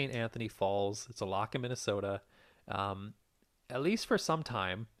Upper St. Anthony Falls. It's a lock in Minnesota. Um, at least for some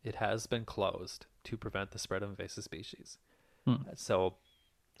time, it has been closed to prevent the spread of invasive species. Hmm. So,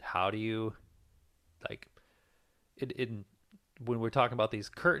 how do you like it? When we're talking about these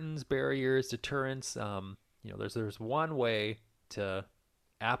curtains, barriers, deterrents, there's one way to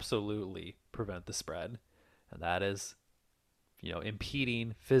absolutely prevent the spread, and that is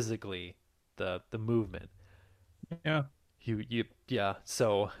impeding physically the movement. Yeah. Yeah.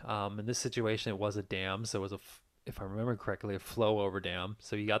 So in this situation, it was a dam, so it was if I remember correctly, a flow over dam.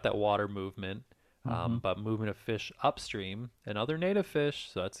 So you got that water movement, Hmm. but movement of fish upstream and other native fish.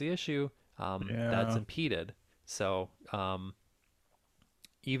 So that's the issue. That's Yeah. impeded. So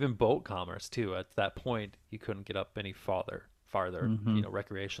even boat commerce too. At that point, you couldn't get up any farther. Hmm.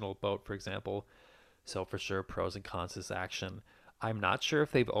 Recreational boat, for example. So for sure, pros and cons to this action. I'm not sure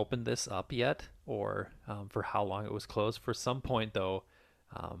if they've opened this up yet or for how long it was closed. For some point, though,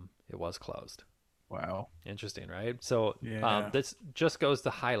 it was closed. Wow. Interesting, right? So Yeah. this just goes to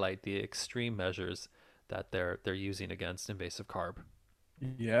highlight the extreme measures that they're using against invasive carp.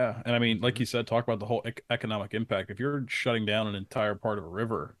 Yeah. And I mean, like Hmm. you said, talk about the whole economic impact. If you're shutting down an entire part of a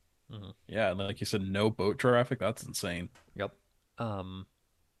river, Hmm. yeah, and like you said, no boat traffic, that's insane. Yep. Um,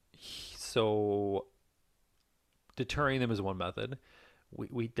 so deterring them is one method.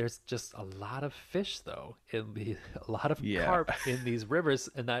 We there's just a lot of fish though a lot of Yeah. carp in these rivers,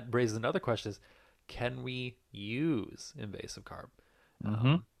 and that raises another question: is can we use invasive carp? Hmm.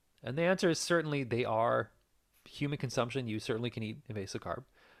 Um, and the answer is certainly they are human consumption. You certainly can eat invasive carp.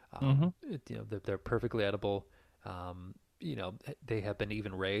 Hmm. They're perfectly edible. They have been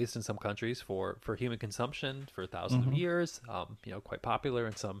even raised in some countries for human consumption for thousands of Hmm. years. Quite popular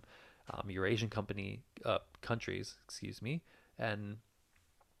in some Eurasian countries. Excuse me. And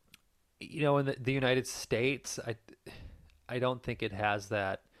in the United States, I don't think it has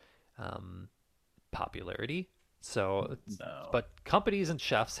that um, popularity. So, No. but companies and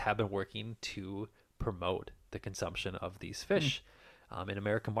chefs have been working to promote the consumption of these Hmm. fish in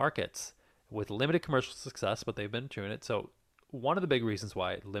American markets with limited commercial success, but they've been doing it. So, one of the big reasons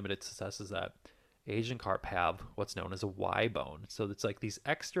why limited success is that Asian carp have what's known as a Y bone. So it's like these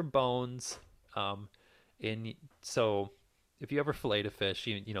extra bones um, in. So if you ever fillet a fish,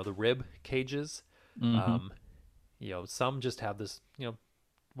 the rib cages, Hmm. um, some just have this,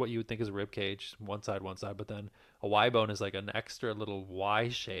 what you would think is a rib cage, one side, but then a Y bone is like an extra little Y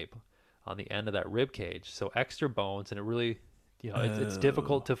shape on the end of that rib cage. So extra bones, and it really, it's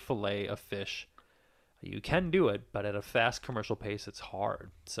difficult Oh, to fillet a fish. You can do it, but at a fast commercial pace, it's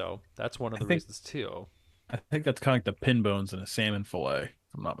hard. So that's one of I the think reasons too. I think that's kind of like the pin bones in a salmon fillet,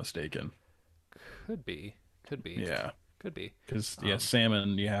 if I'm not mistaken. Could be, could be, Yeah, could be. because yeah, Um,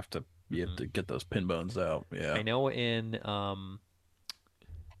 salmon you have mhm. to get those pin bones out. I Yeah. know in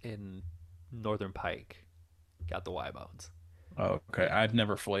Northern Pike got the Y bones. Okay, Yeah, I've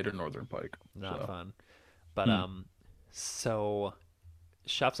never filleted a northern pike, not so. fun. But Hmm. so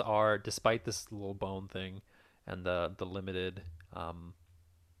chefs are, despite this little bone thing and the limited um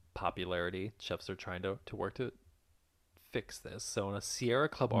popularity, chefs are trying to work to fix this. So in a Sierra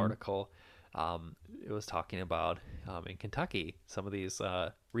Club Hmm. article, it was talking about in Kentucky some of these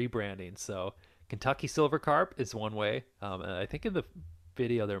rebranding. So Kentucky Silver Carp is one way, and I think in the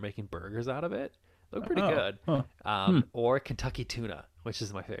video they're making burgers out of it. Look pretty Oh, good. huh. Hmm. Or Kentucky Tuna, which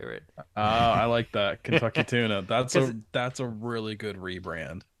is my favorite, I like that Kentucky tuna. That's because a really good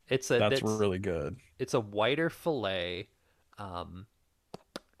rebrand. It's a That's that's really good. it's a whiter fillet, um,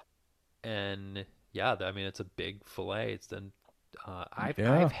 and yeah, I mean it's a big fillet. It's then I've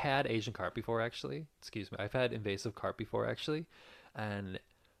Yeah. had Asian carp before actually. Excuse me, I've had invasive carp before actually, and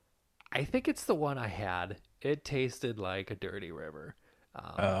I think it's the one I had. It tasted like a dirty river.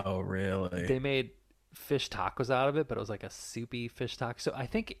 Um, Oh, really? they made fish tacos out of it, but it was like a soupy fish taco. So I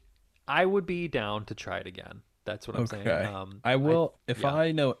think I would be down to try it again. That's what I'm saying. Okay. I I will, if yeah.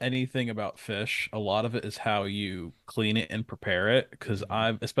 I know anything about fish, a lot of it is how you clean it and prepare it. Because Hmm.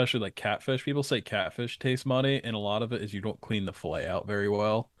 I've, especially like catfish, people say catfish tastes muddy, and a lot of it is you don't clean the fillet out very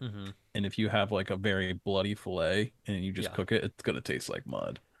well. Hmm. And if you have like a very bloody fillet and you just Yeah. cook it, it's gonna taste like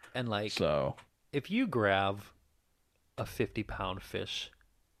mud. And like So, if you grab a 50-pound fish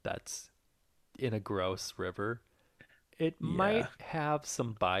that's in a gross river, it might yeah. have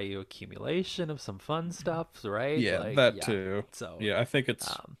some bayou accumulation of some fun stuff, right? Yeah, Like, that yeah. too. So, Yeah, I think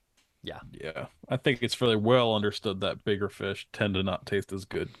it's um, yeah, yeah. I think it's fairly well understood that bigger fish tend to not taste as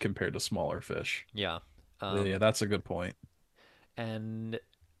good compared to smaller fish. yeah. Yeah, Um, that's a good point. and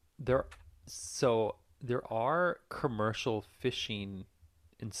there, so there are commercial fishing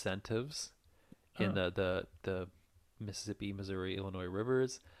incentives in Oh. the Mississippi, Missouri, Illinois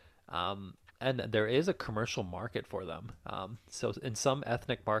rivers. And there is a commercial market for them. So in some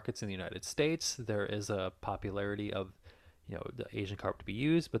ethnic markets in the United States, there is a popularity of, the Asian carp to be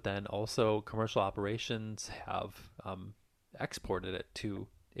used, but then also commercial operations have exported it to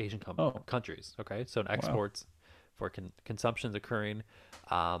Asian Oh, countries. Okay, so wow. exports for consumption is occurring.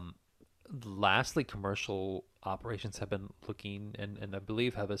 Um, Lastly, commercial operations have been looking and I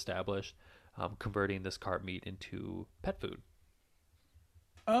believe have established converting this carp meat into pet food.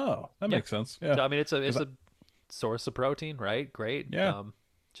 Oh, that Yeah. makes sense. Yeah. So I mean, it's 'Cause a source of protein, right? Great. yeah,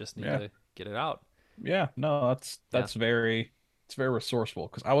 Just need yeah. to get it out. Yeah, no, Yeah. that's very it's very resourceful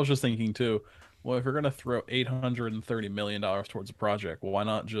because I was just thinking too, well, if you're gonna throw $830 million towards a project, why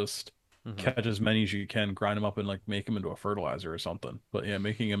not just Hmm. catch as many as you can, grind them up and like make them into a fertilizer or something? But yeah,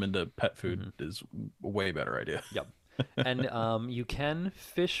 making them into pet food Hmm. is a way better idea. Yep. And you can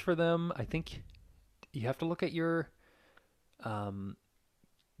fish for them. I think you have to look at um,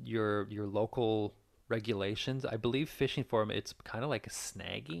 your local regulations. I believe fishing for them, it's kind of like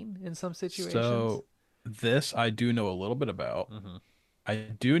snagging in some situations. So this I do know a little bit about. Hmm. I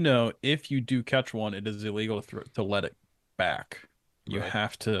do know if you do catch one, it is illegal to let it back. You Really?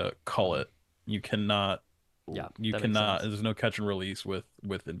 have to cull Hmm. it. You cannot Yeah, you that makes cannot sense. there's no catch and release with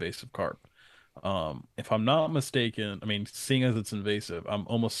invasive carp. If I'm not mistaken, I mean, seeing as it's invasive, I'm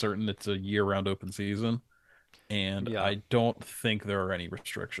almost certain it's a year-round open season, and Yeah. I don't think there are any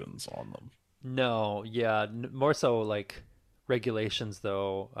restrictions on them. No, yeah, more so like regulations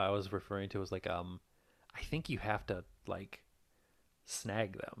though I was referring to was like I think you have to like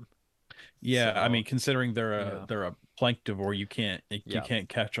snag them. Yeah, I So, mean, considering yeah. they're a planktivore, you Yeah. can't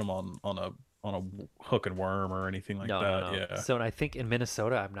catch them on a hook and worm or anything like No, no, that. no. Yeah. So, and I think in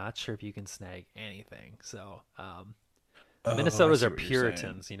Minnesota, I'm not sure if you can snag anything. So, Oh, I Minnesotans see are what you're saying.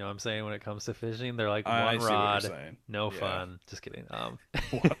 Puritans, you know what I'm saying, when it comes to fishing. They're like I one see what you're rod, saying. no Yeah. fun. Just kidding.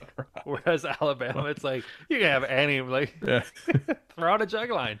 What? Whereas Alabama, it's like you can have any like Yeah. throw out a jug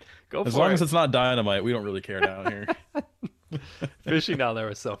line, go As for long as it. it's not dynamite, we don't really care down here. Fishing down there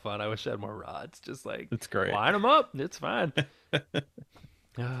was so fun. I wish I had more rods. Just like It's great. line them up. It's fine.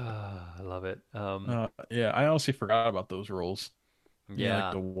 I love it. Yeah, I honestly forgot about those rules. Yeah, like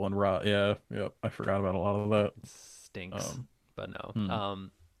Yeah, the one rod. Yeah, yep. I forgot about a lot of that. it stinks, Um, but no. hmm.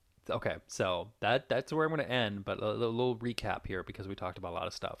 Okay, so that's where I'm going to end. But a little recap here because we talked about a lot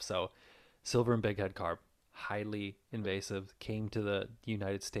of stuff. So, silver and bighead carp, highly invasive, came to the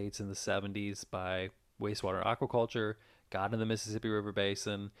United States in the 70s by wastewater aquaculture, got in the Mississippi River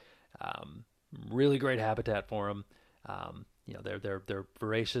Basin. Um, Really great habitat for them. They're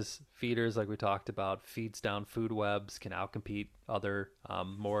voracious feeders, like we talked about. Feeds down food webs, can outcompete other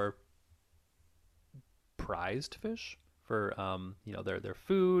more prized fish for their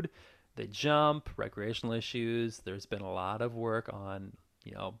food. They jump, recreational issues. There's been a lot of work on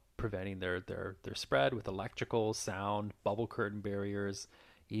preventing their spread with electrical, sound, bubble curtain barriers,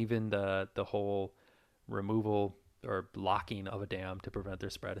 even the whole removal or locking of a dam to prevent their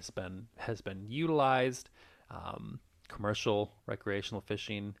spread has been utilized. Commercial recreational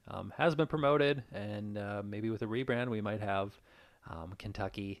fishing has been promoted, and maybe with a rebrand, we might have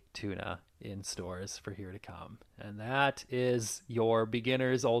Kentucky tuna in stores for here to come. And that is your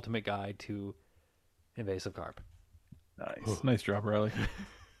beginner's ultimate guide to invasive carp. Nice. Nice job, Riley.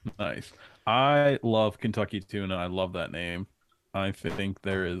 Nice. I love Kentucky tuna. I love that name. I think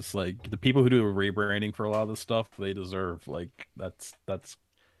there is like the people who do rebranding for a lot of this stuff, they deserve like that's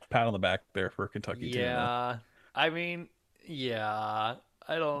pat on the back there for Kentucky tuna. Yeah. I mean, yeah.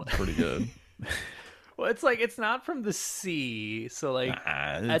 I don't. It's pretty good. Well, it's like it's not from the sea, so like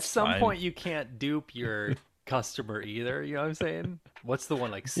at It's some fine. point you can't dupe your customer either. You know what I'm saying? What's the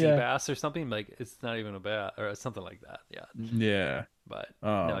one like sea Yeah. bass or something? Like it's not even a bass or something like that. Yeah. Yeah. But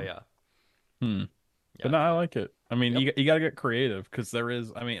no, Um, yeah, hmm. But yeah, no, I like it. I mean, yep. you got to get creative because there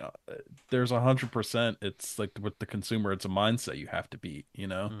is, I mean, there's 100%. It's like with the consumer, it's a mindset you have to beat, you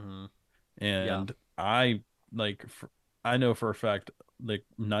know? Hmm. Yeah. And I like, I know for a fact, like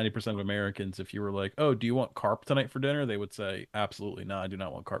 90% of Americans, if you were like, oh, do you want carp tonight for dinner? They would say, absolutely not. I do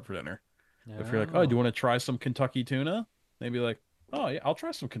not want carp for dinner. But if you're like, oh, do you Oh, want to try some Kentucky tuna? They'd be like, oh, yeah, I'll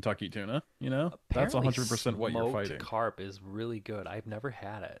try some Kentucky tuna. You know, that's apparently 100% what you're smoked fighting. carp is really good. I've never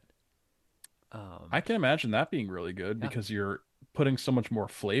had it. Um, I can imagine that being really good yeah, because you're putting so much more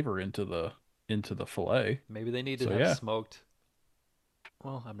flavor into the fillet. maybe they need to So have yeah, smoked.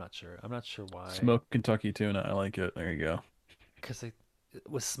 Well, I'm not sure. I'm not sure why. smoked Kentucky tuna. I like it. There you go. Because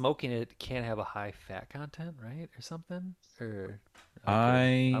with smoking it can't have a high fat content, right, or something? Or I could.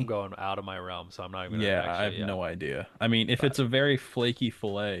 I'm I going out of my realm, so I'm not even gonna Yeah, I actually. have Yeah, no idea. I mean, if but it's a very flaky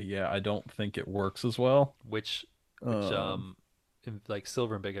fillet, yeah, I don't think it works as well. which Um, like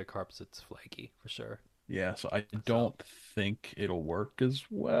silver and bighead carps, it's flaky for sure. yeah, so I So, don't think it'll work as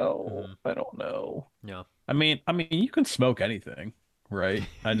well. hmm, I don't know. yeah, I mean, you can smoke anything, right?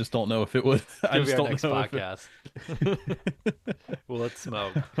 I just don't know if it would. it's I gonna be just our don't next know if podcast. Well, let's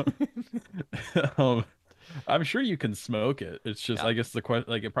smoke. it. um, I'm sure you can smoke it. It's just, Yeah, I guess the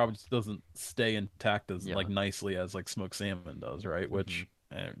question, like, it probably just doesn't stay intact as like yeah, nicely as like smoked salmon does, right? hmm, Which,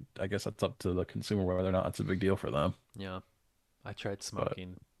 I guess that's up to the consumer whether or not it's a big deal for them. yeah. I tried But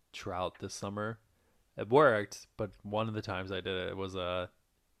smoking trout this summer. It worked, but one of the times I did it, it was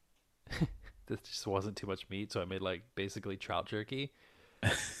this just wasn't too much meat, so I made like basically trout jerky,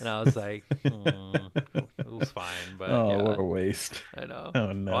 and I was like, it was fine, but oh, yeah, what a waste! I know.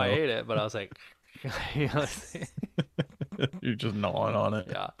 Oh Oh, I no, ate it, but I was like, you know, you're just gnawing on it.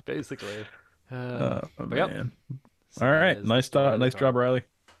 yeah, basically. Oh But yep, man. so All that right, is the story of the nice job, carp. Riley.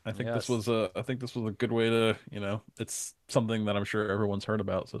 Yes, I think this was a good way to, it's something that I'm sure everyone's heard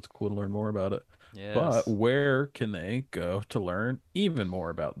about, so it's cool to learn more about it. But yes, where can they go to learn even more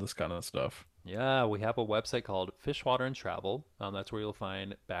about this kind of stuff? yeah. We have a website called Fish, Water, and Travel. That's where you'll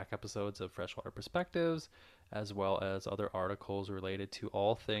find back episodes of Freshwater Perspectives, as well as other articles related to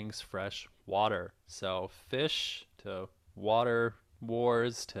all things fresh water. So fish to water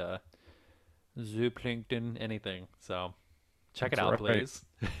wars to zooplankton, anything. So check it That's out, right. please.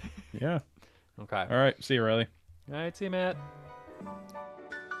 Yeah. Okay. All right. See you, Riley. All right. See you, Matt.